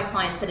me, one of my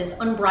clients said it's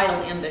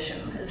unbridled ambition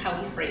is how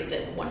he phrased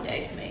it one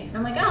day to me. And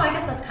I'm like, oh, I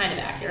guess that's kind of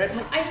accurate.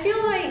 I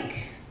feel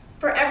like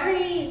for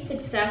every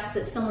success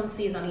that someone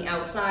sees on the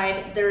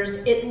outside, there's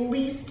at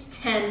least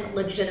 10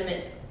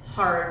 legitimate,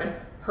 hard,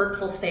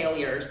 hurtful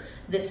failures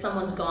that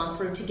someone's gone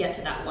through to get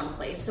to that one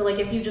place. So like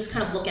if you just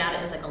kind of look at it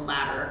as like a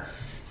ladder.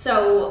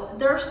 So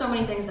there are so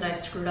many things that I've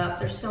screwed up.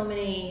 There's so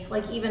many,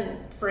 like even,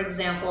 for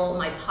example,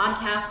 my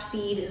podcast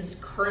feed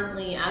is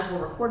currently, as we're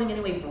recording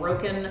anyway,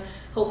 broken.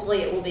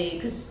 Hopefully it will be,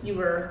 because you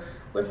were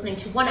listening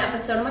to one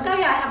episode. I'm like, oh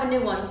yeah, I have a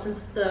new one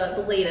since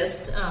the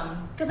latest,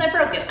 because I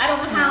broke it. I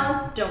don't know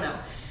how, don't know.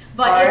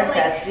 But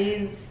RSS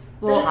feeds,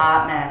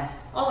 hot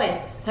mess. Always.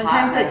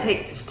 Sometimes it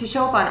takes, to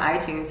show up on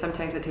iTunes,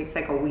 sometimes it takes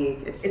like a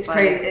week. It's like,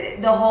 crazy.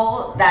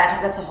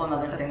 That's a whole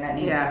other thing that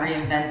needs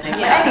reinventing.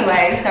 Yeah. But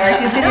anyway, sorry,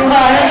 continue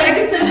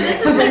on. So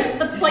this is like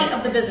the plight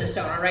of the business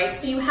owner, right?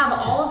 So you have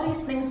all of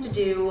these things to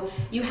do.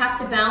 You have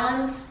to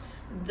balance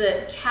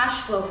the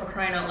cash flow, for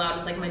crying out loud,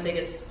 is like my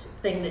biggest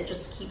thing that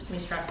just keeps me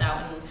stressed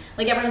out. And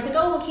like everyone's like,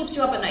 oh, what keeps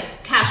you up at night?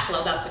 Cash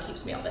flow, that's what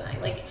keeps me up at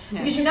night. Like,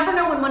 because you never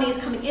know when money is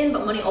coming in,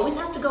 but money always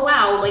has to go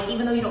out, like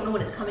even though you don't know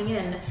when it's coming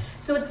in.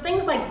 So it's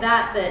things like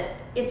that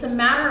it's a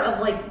matter of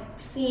like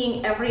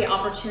seeing every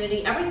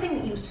opportunity, everything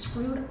that you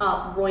screwed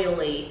up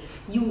royally,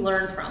 you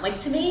learn from. Like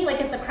to me, like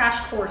it's a crash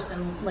course,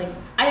 and like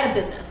I had a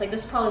business. Like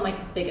this is probably my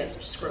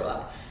biggest screw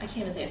up. I can't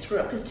even say a screw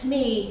up, because to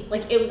me,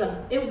 like it was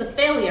a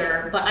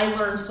failure, but I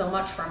learned so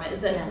much from it.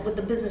 Is that with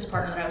the business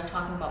partner that I was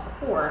talking about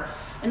before,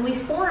 and we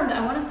formed.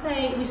 I want to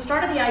say we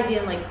started the idea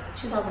in like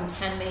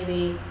 2010,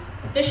 maybe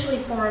officially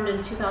formed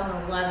in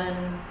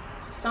 2011.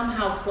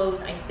 Somehow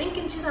closed, I think,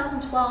 in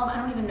 2012. I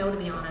don't even know, to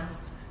be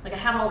honest. Like I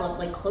have all the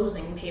like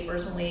closing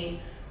papers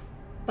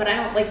but I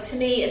don't, like, to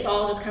me it's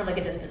all just kind of like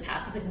a distant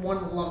past. It's like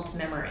one lumped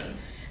memory.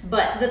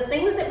 But the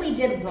things that we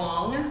did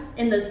wrong,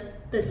 and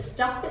the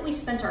stuff that we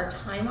spent our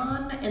time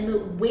on, and the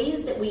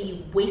ways that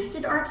we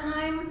wasted our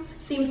time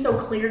seems so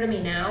clear to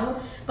me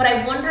now. But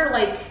I wonder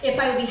like if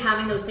I would be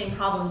having those same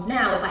problems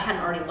now if I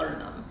hadn't already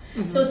learned them.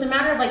 Mm-hmm. So it's a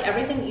matter of like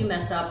everything that you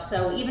mess up.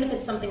 So even if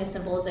it's something as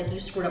simple as like you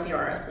screwed up your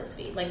RSS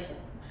feed, like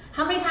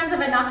how many times have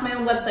I knocked my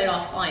own website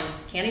offline?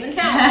 Can't even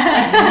count. Like,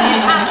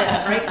 it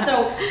happens, right?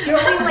 So you're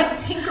always like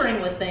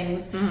tinkering with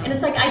things. Mm-hmm. And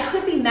it's like, I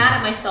could be mad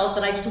at myself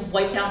that I just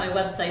wiped out my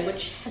website,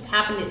 which has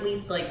happened at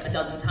least like a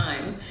dozen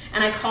times.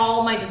 And I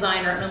call my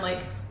designer and I'm like,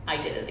 I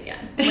did it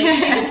again. Like,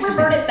 I just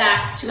reverted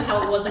back to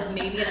how it was like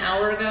maybe an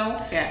hour ago.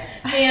 Yeah.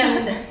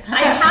 And I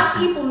have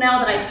people now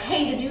that I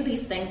pay to do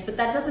these things, but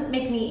that doesn't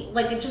make me,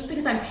 like, just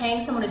because I'm paying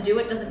someone to do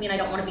it doesn't mean I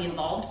don't want to be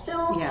involved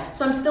still. Yeah.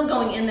 So I'm still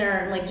going in there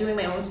and like doing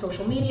my own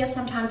social media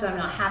sometimes when I'm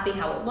not happy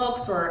how it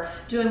looks, or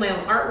doing my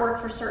own artwork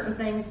for certain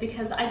things,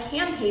 because I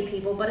can pay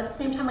people, but at the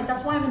same time, like,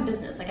 that's why I'm in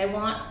business. Like, I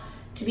want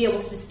to be able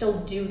to still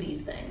do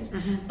these things.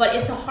 Mm-hmm. But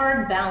it's a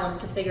hard balance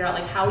to figure out,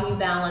 like, how you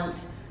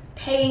balance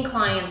paying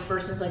clients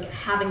versus like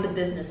having the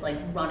business like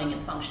running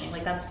and functioning.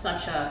 Like that's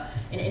such an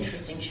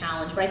interesting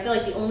challenge. But I feel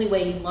like the only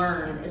way you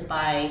learn is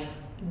by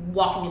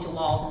walking into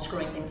walls and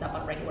screwing things up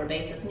on a regular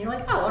basis. And you're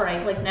like, oh, all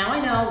right, like now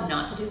I know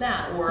not to do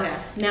that. Or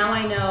now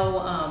I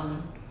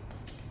know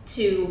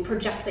to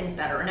project things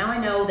better. Or now I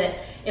know that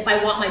if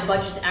I want my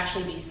budget to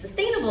actually be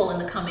sustainable in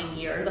the coming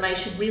year, then I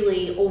should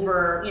really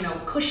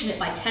cushion it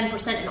by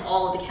 10% in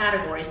all of the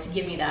categories to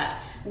give me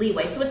that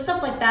leeway. So it's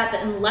stuff like that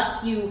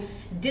unless you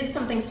did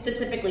something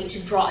specifically to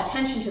draw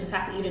attention to the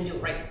fact that you didn't do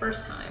it right the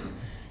first time,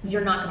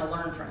 you're not going to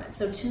learn from it.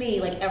 So to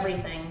me, like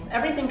everything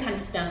kind of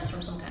stems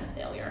from some kind of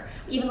failure.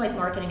 Even like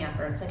marketing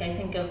efforts. Like I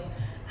think of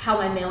how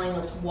my mailing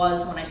list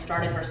was when I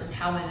started versus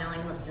how my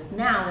mailing list is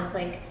now. And it's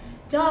like,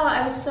 duh,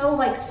 I was so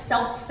like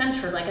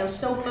self-centered. Like I was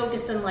so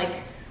focused on like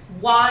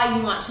why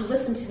you want to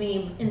listen to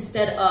me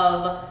instead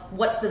of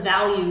what's the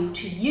value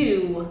to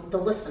you, the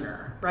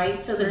listener,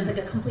 right? So there's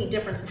like a complete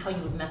difference in how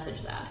you would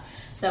message that.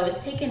 So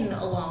it's taken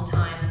a long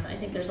time, and I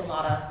think there's a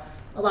lot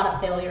of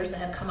failures that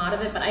have come out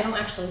of it, but I don't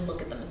actually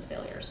look at them as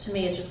failures. To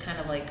me, it's just kind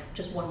of like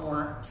just one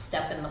more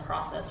step in the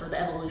process or the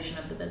evolution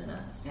of the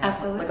business. Yeah,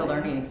 absolutely. Like a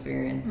learning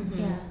experience.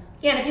 Mm-hmm.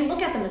 Yeah, and if you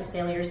look at them as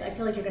failures, I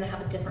feel like you're going to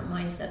have a different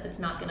mindset that's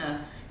not going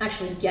to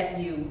actually get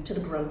you to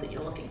the growth that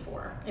you're looking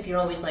for. If you're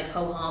always like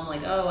ho-hum,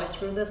 like, oh, I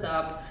screwed this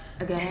up.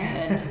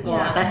 Again.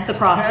 Yeah, that's the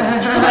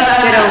process.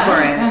 Get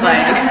over it.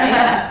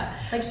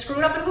 Like, screw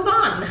it up and move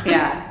on.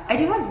 Yeah. I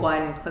do have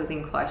one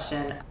closing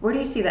question. Where do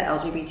you see the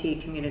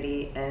LGBT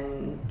community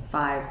in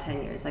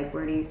 5-10 years? Like,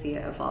 where do you see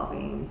it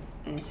evolving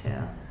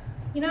into?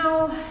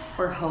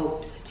 Or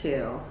hopes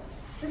to?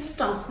 This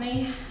stumps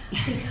me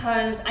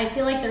because I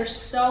feel like there's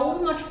so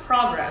much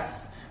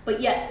progress, but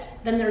yet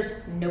then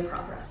there's no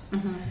progress.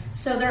 Mm-hmm.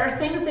 So there are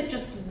things that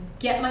just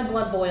get my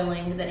blood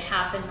boiling that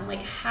happen. I'm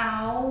like,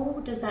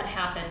 how does that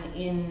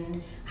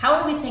happen how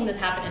are we seeing this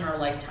happen in our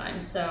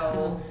lifetime?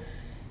 So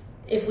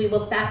if we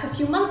look back a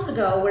few months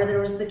ago where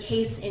there was the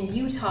case in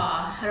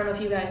Utah, I don't know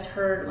if you guys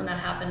heard when that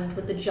happened,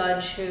 with the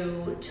judge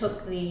who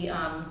took the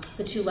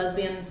 2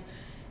 lesbians,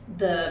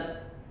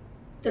 their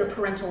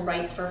parental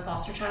rights for a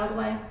foster child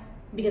away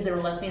because they were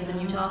lesbians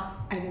in Utah.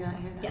 I did not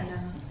hear that.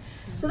 Yes.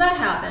 So that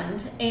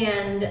happened,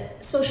 and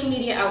social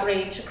media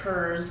outrage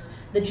occurs.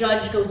 The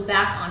judge goes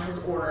back on his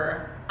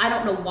order. I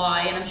don't know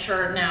why, and I'm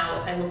sure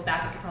now if I look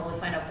back I could probably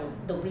find out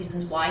the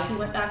reasons why he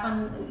went back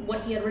on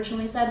what he had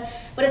originally said.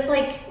 But it's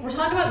like, we're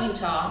talking about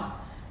Utah,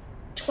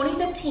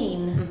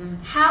 2015.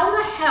 How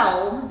the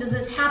hell does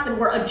this happen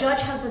where a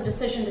judge has the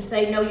decision to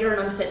say, no, you're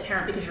an unfit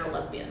parent because you're a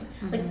lesbian?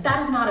 Like,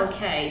 that is not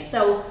okay.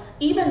 So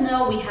even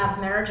though we have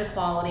marriage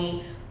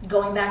equality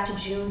going back to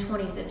June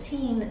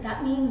 2015,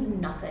 that means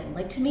nothing.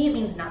 Like, to me, it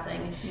means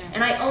nothing. Yeah.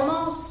 And I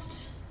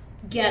almost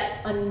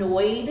get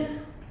annoyed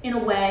in a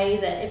way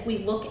that if we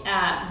look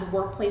at the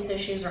workplace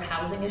issues or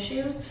housing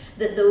issues,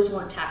 that those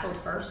weren't tackled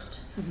first.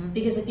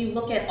 Because if you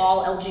look at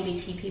all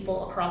LGBT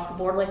people across the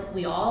board, like,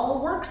 we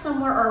all work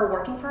somewhere or are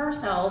working for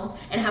ourselves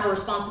and have a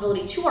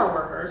responsibility to our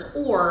workers,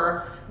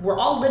 or we're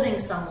all living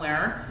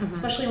somewhere,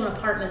 especially in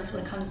apartments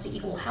when it comes to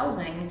equal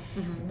housing.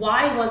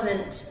 Why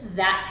wasn't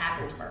that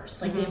tackled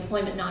first? Like the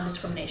Employment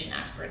Non-Discrimination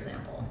Act, for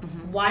example.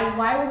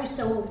 Why were we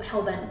so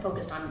hell-bent and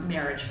focused on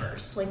marriage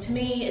first? Like, to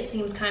me, it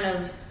seems kind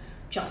of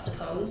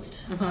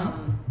juxtaposed.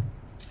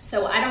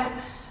 So I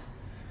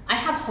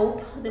have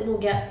hope that we'll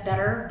get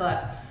better,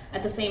 but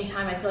at the same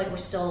time, I feel like we're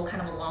still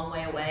kind of a long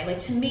way away. Like,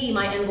 to me,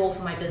 my end goal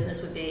for my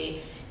business would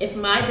be, if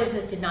my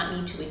business did not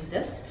need to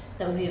exist,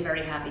 that would be a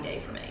very happy day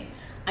for me.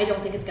 I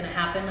don't think it's going to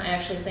happen. I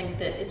actually think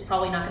that it's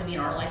probably not going to be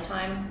in our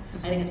lifetime.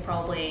 I think it's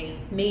probably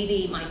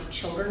maybe my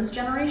children's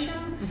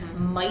generation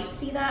might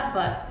see that,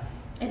 but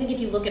I think if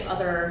you look at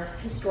other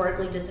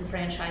historically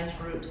disenfranchised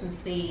groups and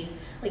see,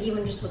 like,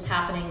 even just what's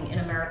happening in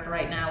America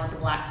right now with the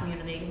Black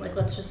community, like,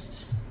 let's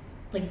just,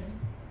 like,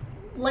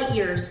 light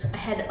years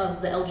ahead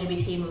of the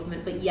LGBT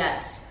movement, but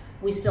yet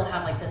we still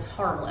have, like, this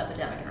horrible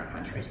epidemic in our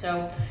country.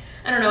 So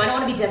I don't know, I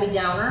don't want to be Debbie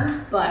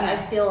Downer, but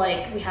I feel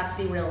like we have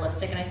to be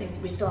realistic, and I think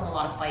we still have a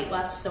lot of fight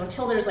left. So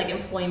until there's, like,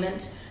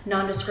 employment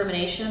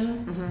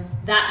non-discrimination,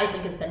 that I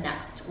think is the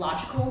next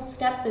logical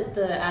step that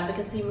the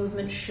advocacy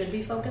movement should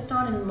be focused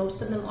on, and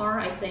most of them are,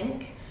 I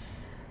think.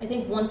 I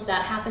think once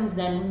that happens,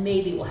 then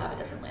maybe we'll have a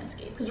different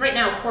landscape. Because right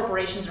now,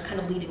 corporations are kind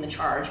of leading the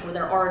charge, where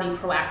they're already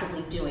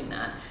proactively doing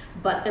that.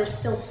 But there's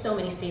still so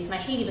many states, and I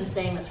hate even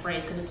saying this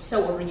phrase because it's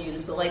so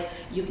overused, but, like,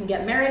 you can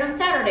get married on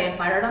Saturday and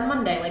fired on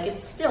Monday. Like,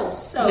 it's still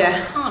so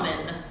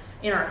common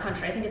in our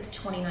country. I think it's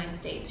 29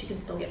 states you can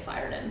still get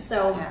fired in.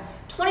 So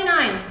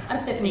 29 out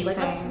of 50. Like,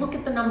 let's look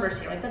at the numbers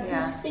here. Like, that's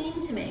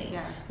insane to me.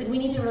 Like, we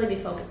need to really be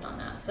focused on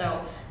that.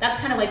 So that's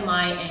kind of like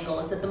my angle,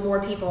 is that the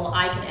more people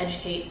I can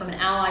educate from an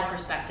ally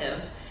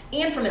perspective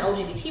and from an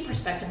LGBT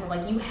perspective, where,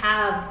 like, you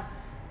have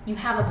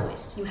a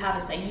voice, you have a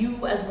say.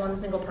 You as one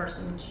single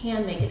person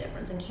can make a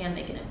difference and can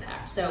make an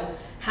impact. So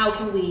how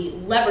can we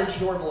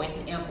leverage your voice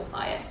and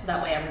amplify it so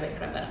that way everybody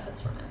kind of benefits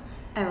from it?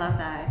 I love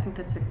that. I think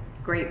that's a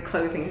great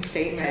closing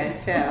statement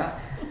too.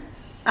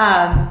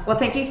 Well,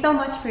 thank you so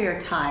much for your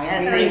time.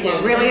 Yes, we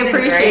really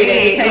appreciate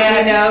it,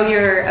 because we know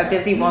you're a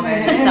busy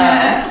woman.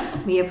 So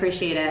we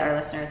appreciate it. Our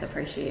listeners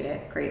appreciate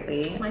it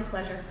greatly. My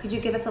pleasure. Could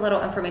you give us a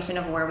little information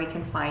of where we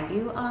can find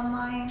you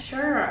online?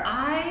 Sure.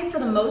 I, for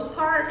the most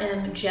part,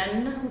 am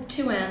Jen with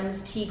 2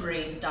 N's,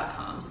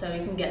 tgrace.com. So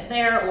you can get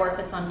there, or if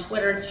it's on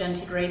Twitter, it's Jen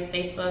T. Grace,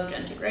 Facebook,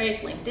 Jen T.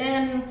 Grace,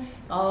 LinkedIn,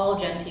 it's all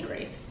Jen T.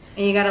 Grace.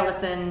 And you got to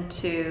listen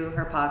to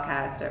her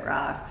podcast. It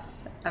rocks.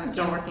 I'm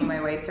still working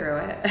my way through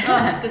it.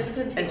 Oh, it's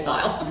going to take a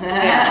while.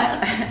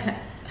 Yeah.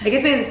 I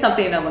guess maybe it's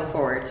something to look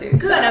forward to.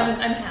 Good, so.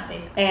 I'm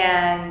happy.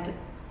 And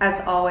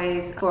as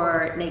always,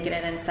 for Naked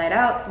and Inside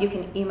Out, you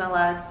can email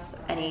us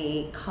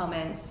any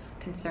comments,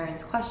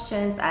 concerns,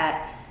 questions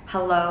at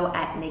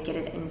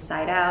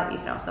hello@nakedandinsideout. You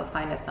can also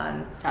find us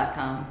on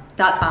 .com.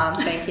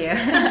 Thank you.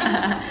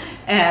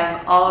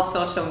 And all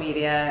social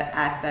media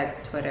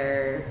aspects,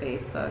 Twitter,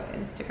 Facebook,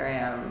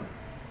 Instagram.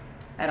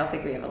 I don't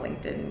think we have a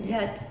LinkedIn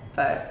yet,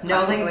 but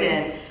no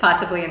LinkedIn.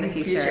 Possibly in the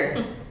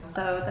future.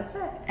 So that's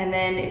it. And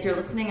then if you're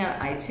listening on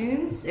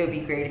iTunes, it would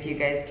be great if you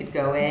guys could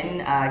go in,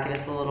 give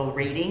us a little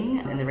rating,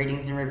 and the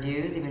ratings and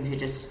reviews, even if you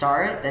just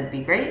start, that'd be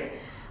great.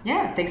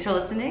 Yeah, thanks for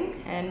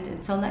listening, and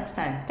until next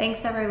time.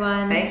 Thanks,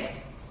 everyone.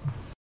 Thanks.